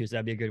Myers on too, so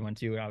that'd be a good one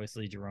too. And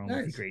obviously Jerome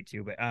would be great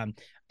too. But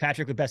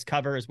Patrick with best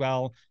cover as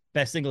well,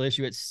 best single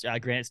issue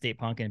at Granite State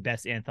Punk, and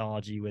best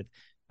anthology with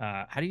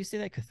how do you say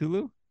that?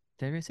 Cthulhu?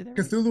 Did I say that right?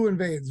 Cthulhu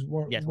Invades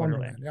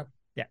Wonderland. Yep.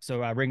 Yeah. So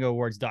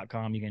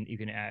ringooawards.com. You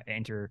can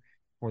enter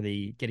for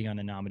the getting on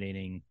the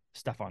nominating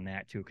stuff on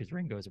that too, because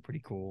Ringo's are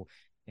pretty cool.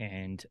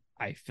 And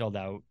I filled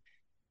out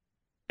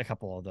a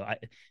couple of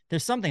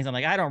there's some things I'm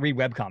like, I don't read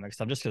webcomics,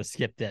 so I'm just gonna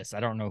skip this. I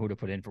don't know who to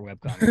put in for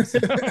webcomics.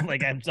 So,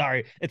 like, I'm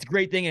sorry. It's a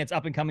great thing and it's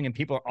up and coming, and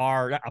people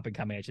are not up and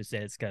coming, I should say.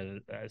 It's kind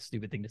of a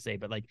stupid thing to say,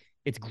 but like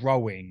it's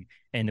growing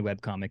in the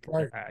webcomic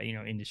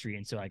industry.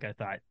 And so like I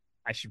thought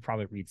I should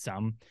probably read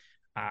some.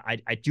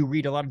 I do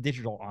read a lot of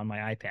digital on my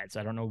iPad, so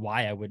I don't know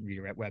why I wouldn't read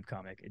a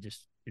webcomic.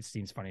 It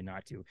seems funny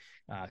not to,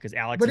 because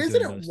Alex is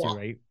doing those too,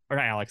 right? Or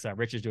not Alex,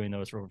 Rich is doing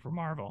those for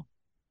Marvel.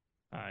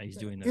 He's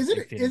doing those.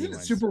 Isn't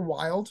it super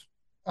wild?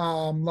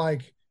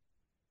 Like,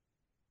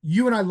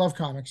 you and I love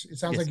comics. It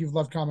sounds like you've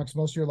loved comics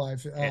most of your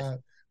life.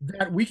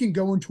 That we can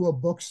go into a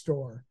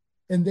bookstore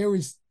and there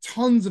is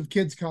tons of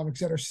kids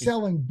comics that are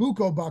selling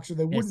buco bucks, or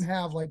they wouldn't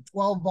have like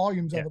 12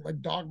 volumes of it, like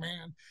Dog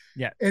Man.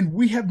 Yeah. And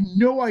we have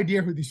no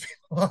idea who these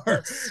people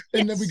are.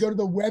 And then we go to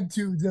the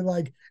webtoons and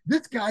like,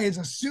 this guy is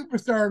a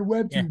superstar in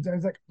webtoons. And I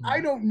was like,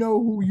 I don't know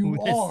who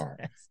you are.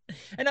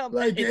 And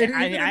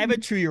I have a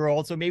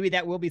 2-year-old, so maybe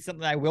that will be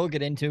something I will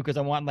get into, because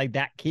I want like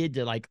that kid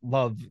to like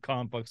love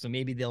comic books. So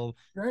maybe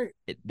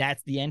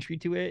that's the entry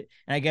to it.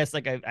 And I guess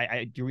like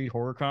I do read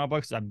horror comic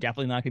books. So I'm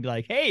definitely not gonna be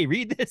like, hey,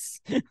 read this.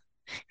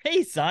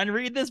 Hey son,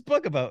 read this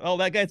book about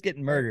that guy's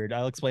getting murdered.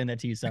 I'll explain that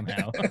to you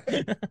somehow.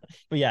 But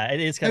yeah,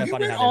 it is kind of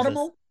funny. Have you read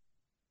Audible?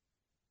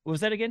 What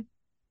was that again?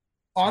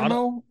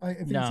 Audible? I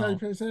think that's how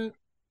you say it.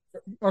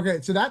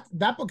 Okay, so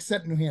that book's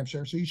set in New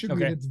Hampshire, so you should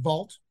read it. It's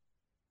Vault.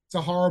 It's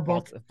a horror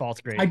book.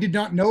 Vault's great. I did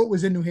not know it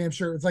was in New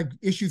Hampshire. It's like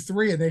issue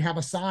 3, and they have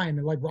a sign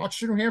and like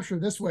Rochester, New Hampshire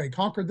this way,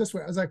 Concord this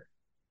way. I was like,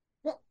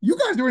 well, you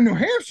guys are in New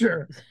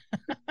Hampshire.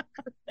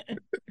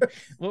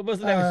 What was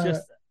it? I was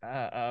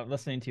just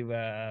listening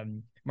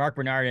to Mark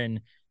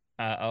Bernardin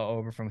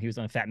over from, he was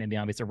on Fat Man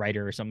Beyond, he's a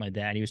writer or something like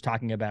that. And he was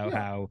talking about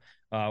how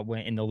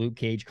when in the Luke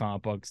Cage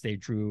comic books, they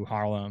drew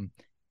Harlem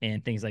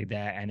and things like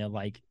that. And they're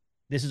like,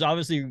 this is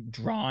obviously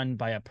drawn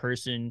by a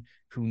person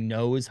who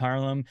knows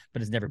Harlem,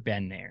 but has never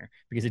been there,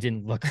 because it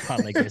didn't look a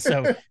lot like this.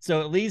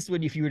 So at least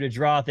if you were to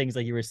draw things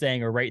like you were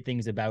saying, or write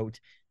things about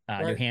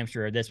New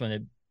Hampshire, or this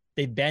one,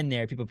 they've been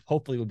there, people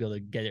hopefully will be able to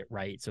get it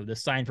right. So the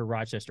sign for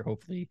Rochester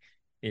hopefully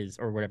is,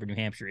 or whatever New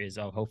Hampshire is,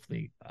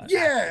 hopefully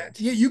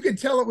you could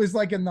tell it was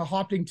like in the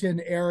Hopkinton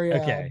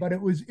area. But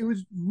it was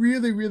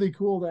really, really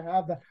cool to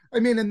have that. I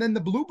mean, and then the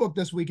Blue Book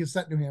this week is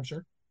set in New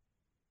Hampshire.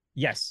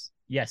 Yes,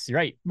 you're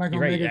right. Michael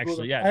you're right,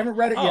 actually. Yeah, I haven't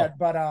read it yet,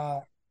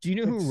 but do you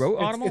know who wrote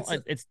Audible?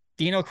 It's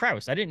Dino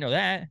Kraus. I didn't know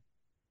that.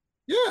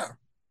 Yeah,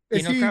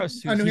 Dino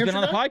Kraus, he's been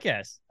on the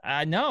podcast.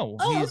 No,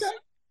 he's okay.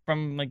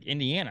 from like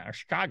Indiana or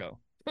Chicago.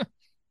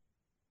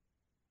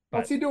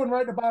 What's he doing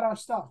writing about our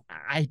stuff?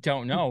 I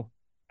don't know.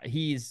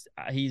 He's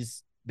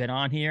been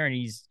on here,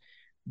 and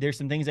there's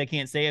some things I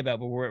can't say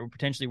about, but we're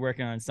potentially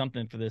working on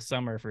something for this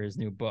summer for his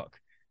new book.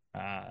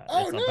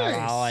 That's nice.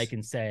 about all I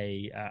can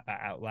say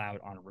out loud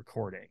on a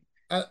recording.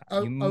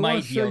 You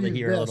might be able to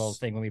hear a little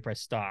thing when we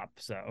press stop.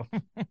 So,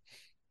 do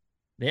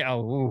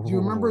you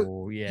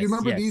remember? Yes, do you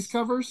remember these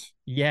covers?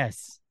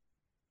 Yes.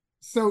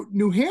 So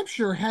New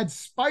Hampshire had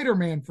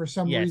Spider-Man for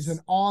some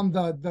reason on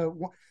the.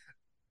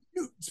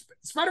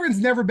 Spider-Man's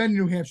never been to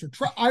New Hampshire.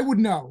 I would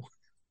know.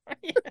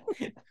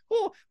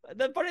 Well,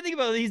 the funny thing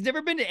about it, he's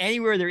never been to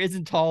anywhere there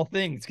isn't tall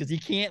things, because he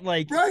can't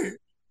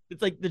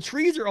it's like the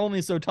trees are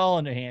only so tall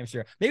in New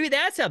Hampshire. Maybe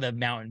that's how the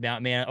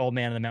old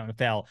man on the mountain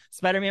fell.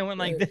 Spider-Man went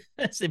like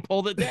this and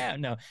pulled it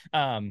down. No,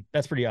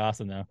 that's pretty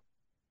awesome though.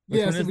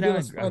 So we did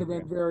a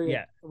Spider-Man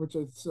variant, which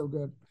is so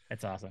good.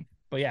 That's awesome.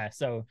 But yeah,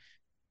 so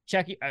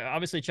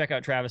obviously check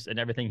out Travis and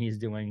everything he's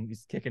doing.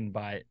 He's kicking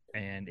butt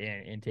and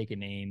taking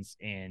names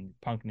and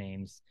punk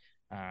names.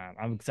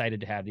 I'm excited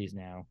to have these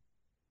now.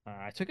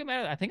 I took them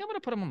out. I think I'm going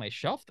to put them on my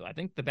shelf though. I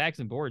think the bags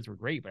and boards were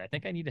great, but I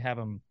think I need to have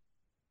them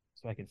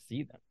so I can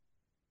see them.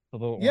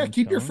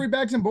 Keep your free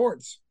bags and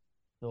boards.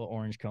 The little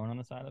orange cone on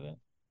the side of it.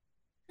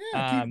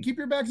 Yeah, keep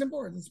your bags and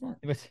boards. That's smart.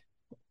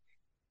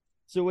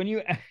 So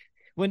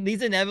when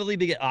these inevitably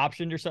get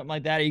optioned or something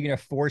like that, are you going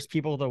to force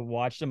people to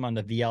watch them on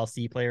the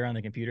VLC player on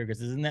the computer?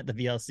 Because isn't that the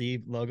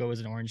VLC logo is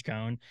an orange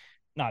cone?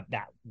 Not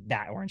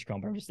that orange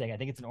cone, but I'm just saying I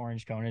think it's an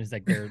orange cone. And it's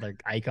like their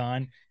like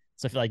icon.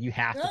 So I feel like you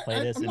have to play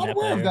this. I'm not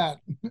aware of that.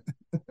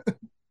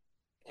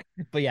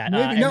 But yeah,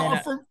 maybe go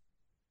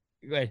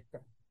ahead.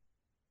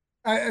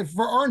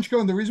 For Orange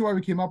Cone, the reason why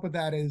we came up with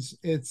that is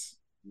it's,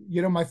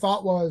 my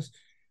thought was,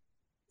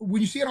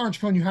 when you see an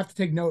orange cone, you have to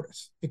take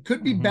notice. It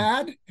could be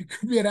bad. It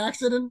could be an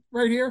accident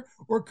right here,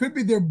 or it could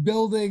be they're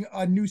building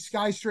a new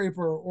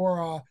skyscraper or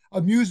a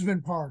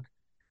amusement park.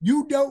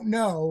 You don't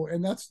know,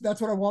 and that's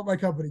what I want my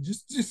company.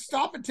 Just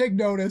stop and take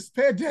notice.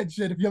 Pay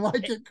attention. If you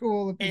like it,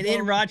 cool. And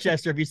in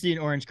Rochester, if you see an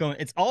orange cone,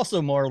 it's also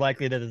more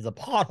likely that there's a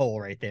pothole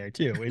right there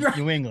too. It's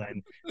New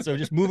England, so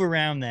just move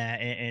around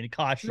that and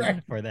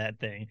caution for that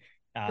thing.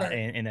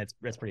 And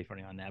that's pretty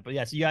funny on that. But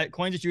yeah, so you got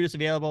Coins of Judas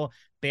available,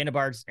 Band of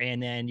Bards,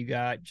 and then you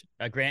got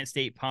a Grant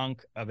State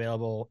Punk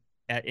available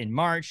in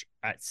March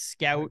at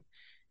Scout,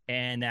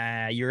 and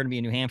you're going to be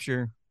in New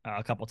Hampshire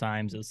a couple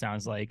times. It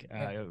sounds like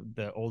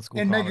the old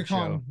school and comic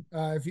MegaCon.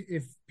 show.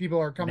 If people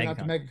are coming out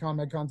to MegaCon.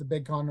 MegaCon's a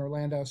big con in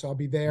Orlando, so I'll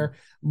be there.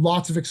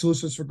 Lots of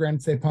exclusives for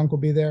Granite State Punk will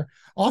be there.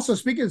 Also,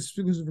 speaking of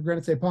exclusives for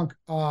Granite State Punk,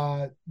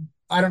 I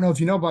don't know if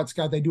you know about,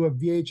 Scott, they do a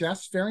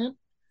VHS variant.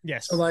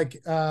 Yes. So like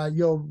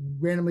you'll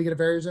randomly get a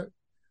variant.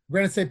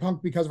 Granite State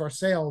Punk, because of our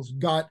sales,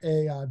 got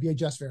a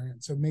VHS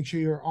variant. So make sure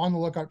you're on the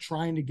lookout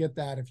trying to get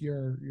that if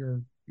you're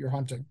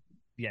hunting.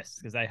 Yes,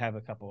 because I have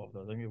a couple of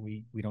those. I mean,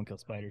 we don't kill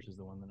spiders is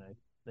the one that I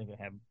think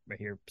I have right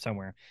here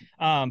somewhere.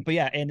 But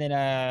yeah, and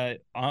then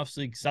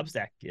obviously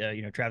Substack,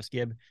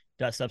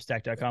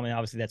 TravisGibb.substack.com, and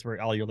obviously that's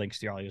where all your links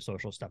to all your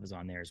social stuff is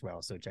on there as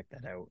well. So check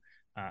that out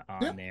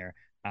on there.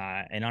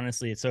 And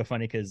honestly, it's so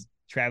funny because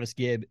Travis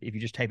Gibb, if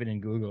you just type it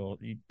in Google,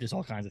 there's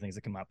all kinds of things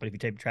that come up. But if you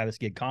type Travis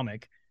Gibb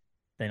comic,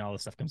 then all the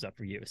stuff comes up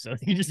for you. So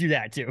you just do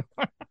that too.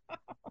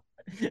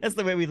 That's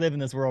the way we live in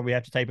this world. We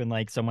have to type in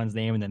like someone's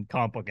name and then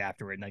comic book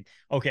afterward. And like,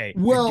 okay,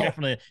 well,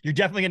 you're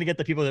definitely going to get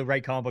the people that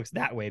write comic books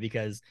that way,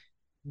 because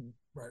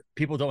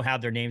people don't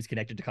have their names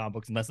connected to comic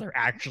books unless they're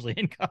actually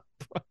in comic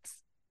books.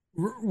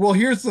 Well,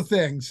 here's the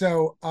thing.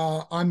 So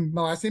my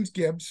last name's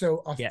Gibbs.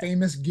 So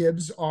famous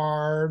Gibbs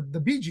are the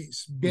Bee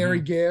Gees.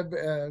 Barry Gibb.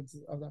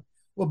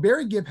 Well,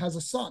 Barry Gibb has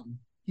a son.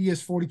 He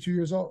is 44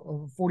 years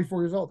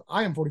old.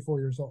 I am 44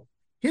 years old.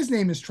 His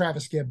name is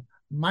Travis Gibb.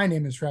 My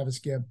name is Travis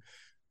Gibb.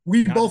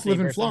 We both live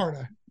in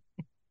Florida.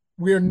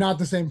 We are not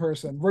the same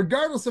person,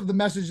 regardless of the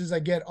messages I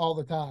get all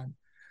the time.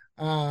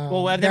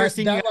 Well, I've never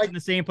seen you guys in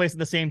the same place at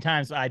the same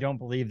time, so I don't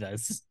believe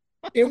this.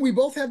 And we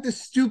both have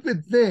this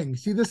stupid thing.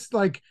 See this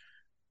like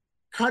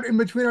cut in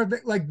between our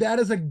like that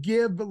is a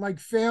Gibb like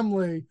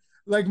family.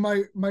 Like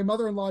my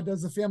mother-in-law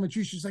does the family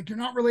tree. She's like, "You're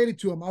not related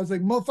to him." I was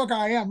like, "Motherfucker,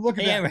 I am. Look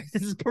at that. Right.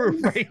 This is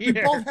proof right here."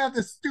 We both have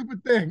this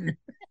stupid thing.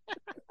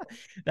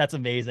 That's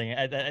amazing.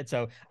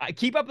 So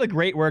keep up the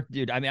great work,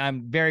 dude. I mean,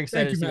 I'm very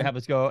excited to see how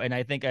this go. And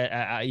I think,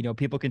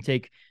 people can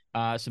take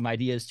some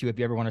ideas too if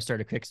you ever want to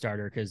start a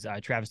Kickstarter, because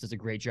Travis does a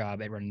great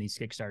job at running these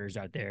Kickstarters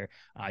out there.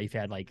 You've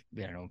had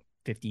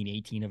 15,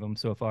 18 of them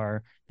so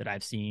far that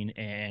I've seen,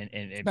 and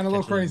it's been a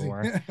little crazy.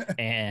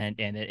 and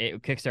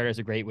Kickstarter is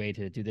a great way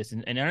to do this.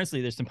 And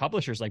honestly, there's some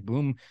publishers like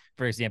Boom,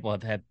 for example,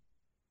 have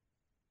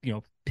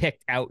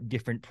picked out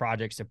different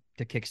projects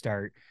to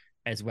kickstart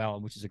as well,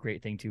 which is a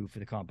great thing too for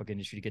the comic book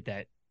industry to get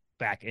that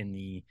back in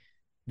the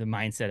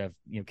mindset of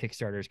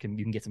Kickstarters.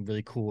 You can get some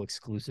really cool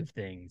exclusive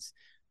things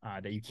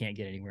that you can't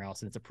get anywhere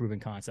else, and it's a proven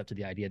concept to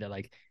the idea that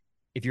like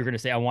if you're going to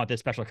say I want this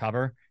special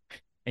cover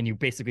and you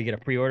basically get a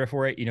pre-order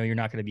for it, you're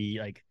not going to be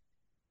like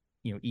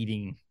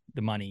eating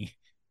the money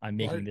on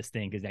making this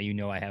thing, because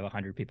now I have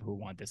 100 people who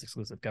want this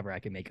exclusive cover. I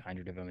can make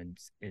 100 of them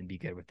and be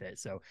good with it.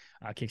 So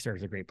Kickstarter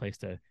is a great place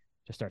to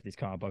start these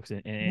comic books.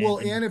 And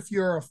if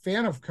you're a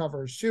fan of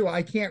covers too,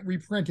 I can't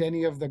reprint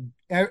any of the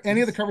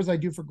covers I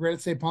do for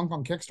Granite State Punk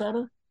on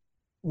Kickstarter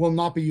will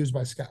not be used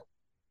by Scout.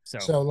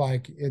 So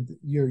like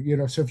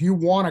so if you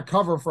want a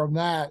cover from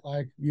that,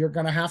 like you're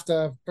gonna have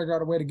to figure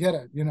out a way to get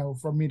it,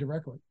 from me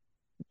directly.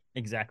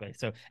 Exactly.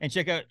 So, and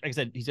check out, like I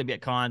said, he's gonna be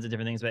at cons and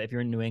different things, but if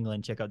you're in New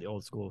England, check out the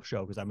Old School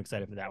show, because I'm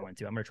excited for that one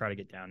too. I'm gonna try to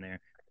get down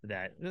there for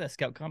that. Look at that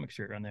Scout comic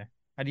shirt on there.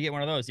 How do you get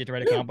one of those? Do you have to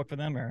write a comic book for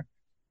them, or?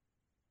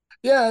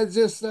 Yeah, it's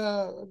just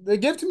they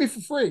give it to me for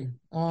free,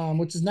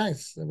 which is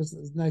nice. It was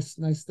a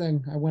nice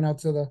thing. I went out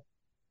to the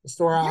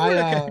store.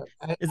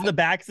 Isn't the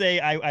back say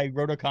I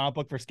wrote a comic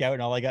book for Scout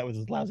and all I got was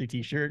this lousy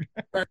t-shirt?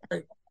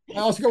 Right. I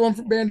also got one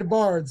from Band of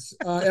Bards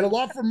and a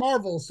lot for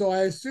Marvel, so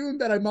I assume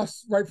that I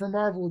must write for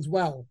Marvel as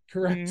well.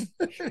 Correct.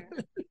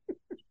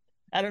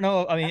 I don't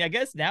know. I mean, I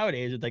guess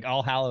nowadays with like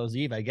All Hallows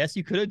Eve, I guess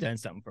you could have done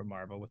something for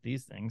Marvel with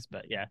these things,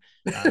 but yeah,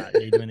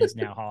 they're doing this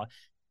now.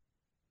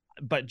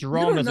 But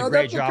Jerome does a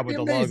great job with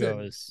the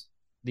logos.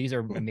 These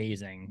are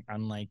amazing,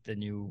 unlike the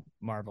new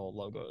Marvel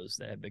logos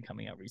that have been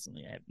coming out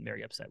recently. I'm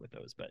very upset with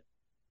those, but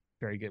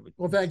very good.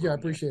 Well, thank you. I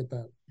appreciate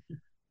that.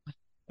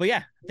 But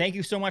yeah, thank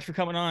you so much for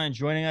coming on and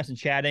joining us and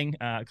chatting.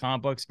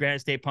 Comic books, Granite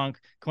State Punk,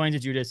 Coins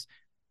of Judas,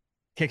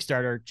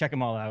 Kickstarter. Check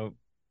them all out.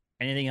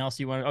 Anything else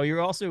you want? Oh, are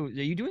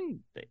you doing?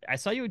 I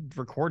saw you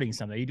recording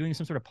something. Are you doing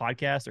some sort of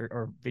podcast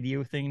or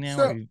video thing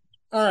now?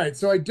 All right,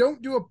 so I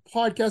don't do a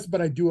podcast,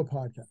 but I do a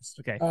podcast.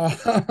 Okay.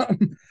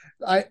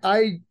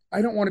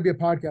 I don't want to be a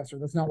podcaster.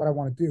 That's not what I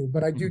want to do.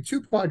 But I do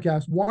two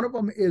podcasts. One of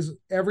them is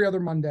every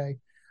other Monday.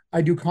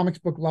 I do Comics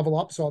Book Level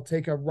Up. So I'll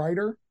take a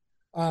writer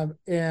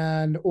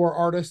or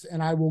artist,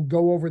 and I will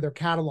go over their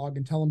catalog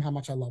and tell them how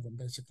much I love them.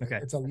 Basically,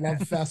 It's a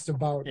love fest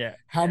about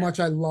how much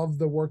I love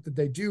the work that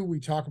they do.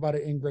 We talk about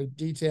it in great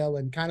detail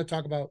and kind of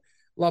talk about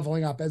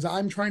leveling up as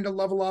I'm trying to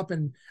level up,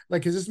 and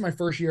because this is my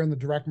first year in the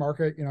direct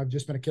market. I've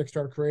just been a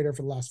Kickstarter creator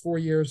for the last 4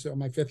 years. So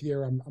my 5th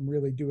year, I'm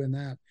really doing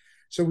that.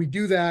 So we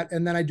do that,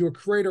 and then I do a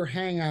creator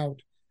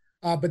hangout,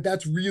 but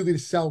that's really to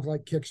sell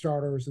like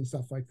Kickstarters and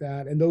stuff like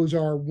that. And those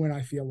are when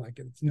I feel like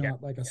it. It's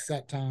not like a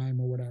set time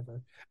or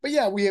whatever. But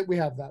yeah, we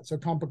have that. So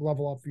Comic Book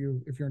Level Up, if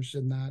you're interested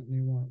in that and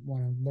you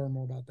want to learn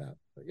more about that.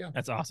 But yeah,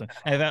 that's awesome.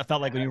 I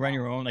felt like when you run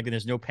your own, like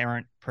there's no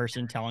parent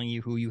person telling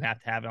you who you have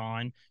to have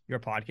on your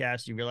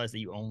podcast. You realize that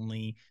you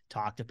only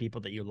talk to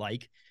people that you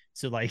like.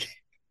 So like,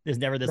 there's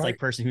never this like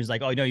person who's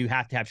like, oh no, you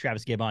have to have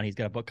Travis Gibb on. He's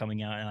got a book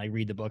coming out, and I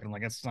read the book and I'm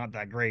like, that's not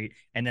that great.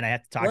 And then I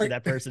have to talk to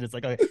that person. It's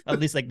like, okay, at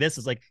least like this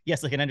is like,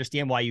 yes, I can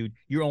understand why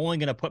you're only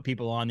going to put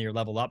people on your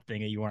level up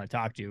thing that you want to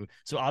talk to.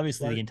 So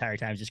obviously the entire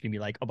time is just gonna be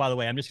like, oh, by the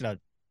way, I'm just gonna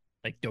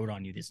like dote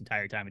on you this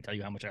entire time and tell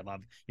you how much I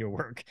love your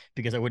work,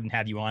 because I wouldn't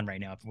have you on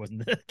right now if it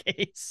wasn't the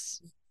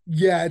case.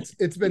 Yeah,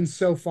 it's been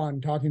so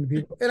fun talking to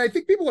people, and I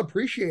think people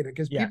appreciate it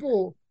because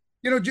people,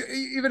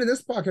 even in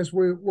this podcast,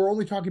 we're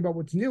only talking about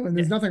what's new, and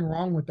there's nothing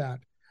wrong with that.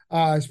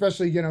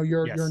 Especially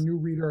you're a new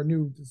reader,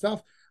 new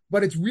stuff,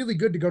 but it's really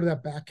good to go to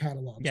that back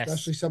catalog,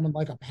 especially someone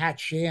like a Pat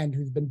Shand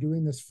who's been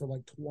doing this for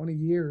like 20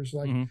 years.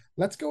 Like,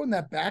 let's go in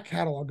that back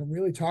catalog and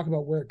really talk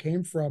about where it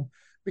came from,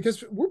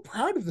 because we're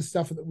proud of the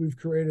stuff that we've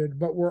created,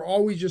 but we're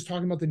always just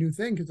talking about the new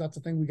thing because that's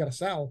the thing we got to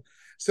sell.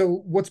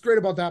 So what's great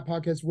about that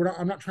podcast,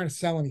 I'm not trying to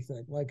sell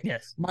anything. Like,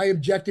 my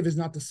objective is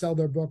not to sell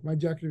their book. My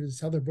objective is to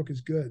sell their book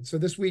is good. So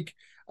this week,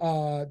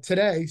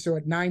 today, so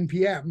at 9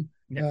 p.m.,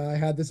 I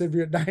had this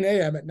interview at 9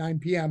 a.m. At 9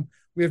 p.m.,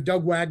 we have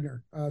Doug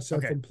Wagner.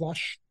 From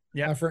Plush,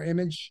 for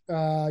Image,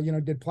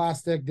 did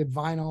plastic, did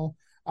vinyl.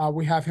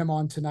 We have him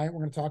on tonight. We're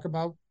going to talk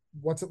about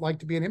what's it like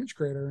to be an image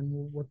creator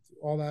and what's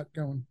all that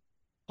going.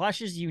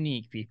 Plush is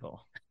unique,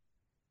 people.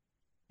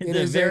 It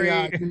is a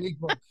very unique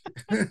book.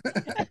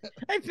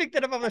 I picked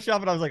it up off the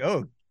shelf and I was like,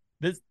 oh,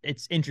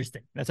 it's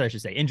interesting. That's what I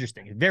should say.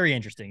 Interesting. It's very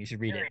interesting. You should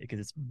read it because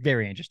it's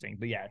very interesting.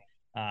 But yeah,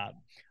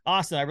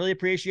 awesome. I really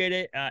appreciate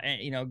it.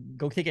 And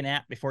go take a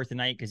nap before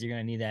tonight because you're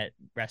going to need that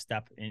rest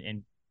up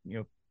and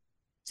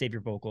save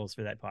your vocals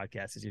for that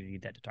podcast because you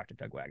need that to talk to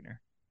Doug Wagner.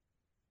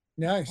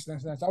 Nice.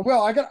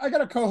 Well, I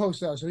got a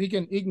co-host though, so he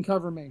can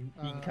cover me.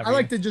 I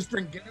like to just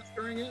drink Guinness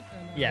during it.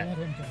 And let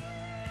him talk.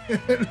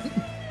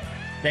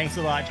 Thanks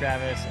a lot,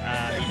 Travis.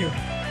 Thank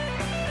you.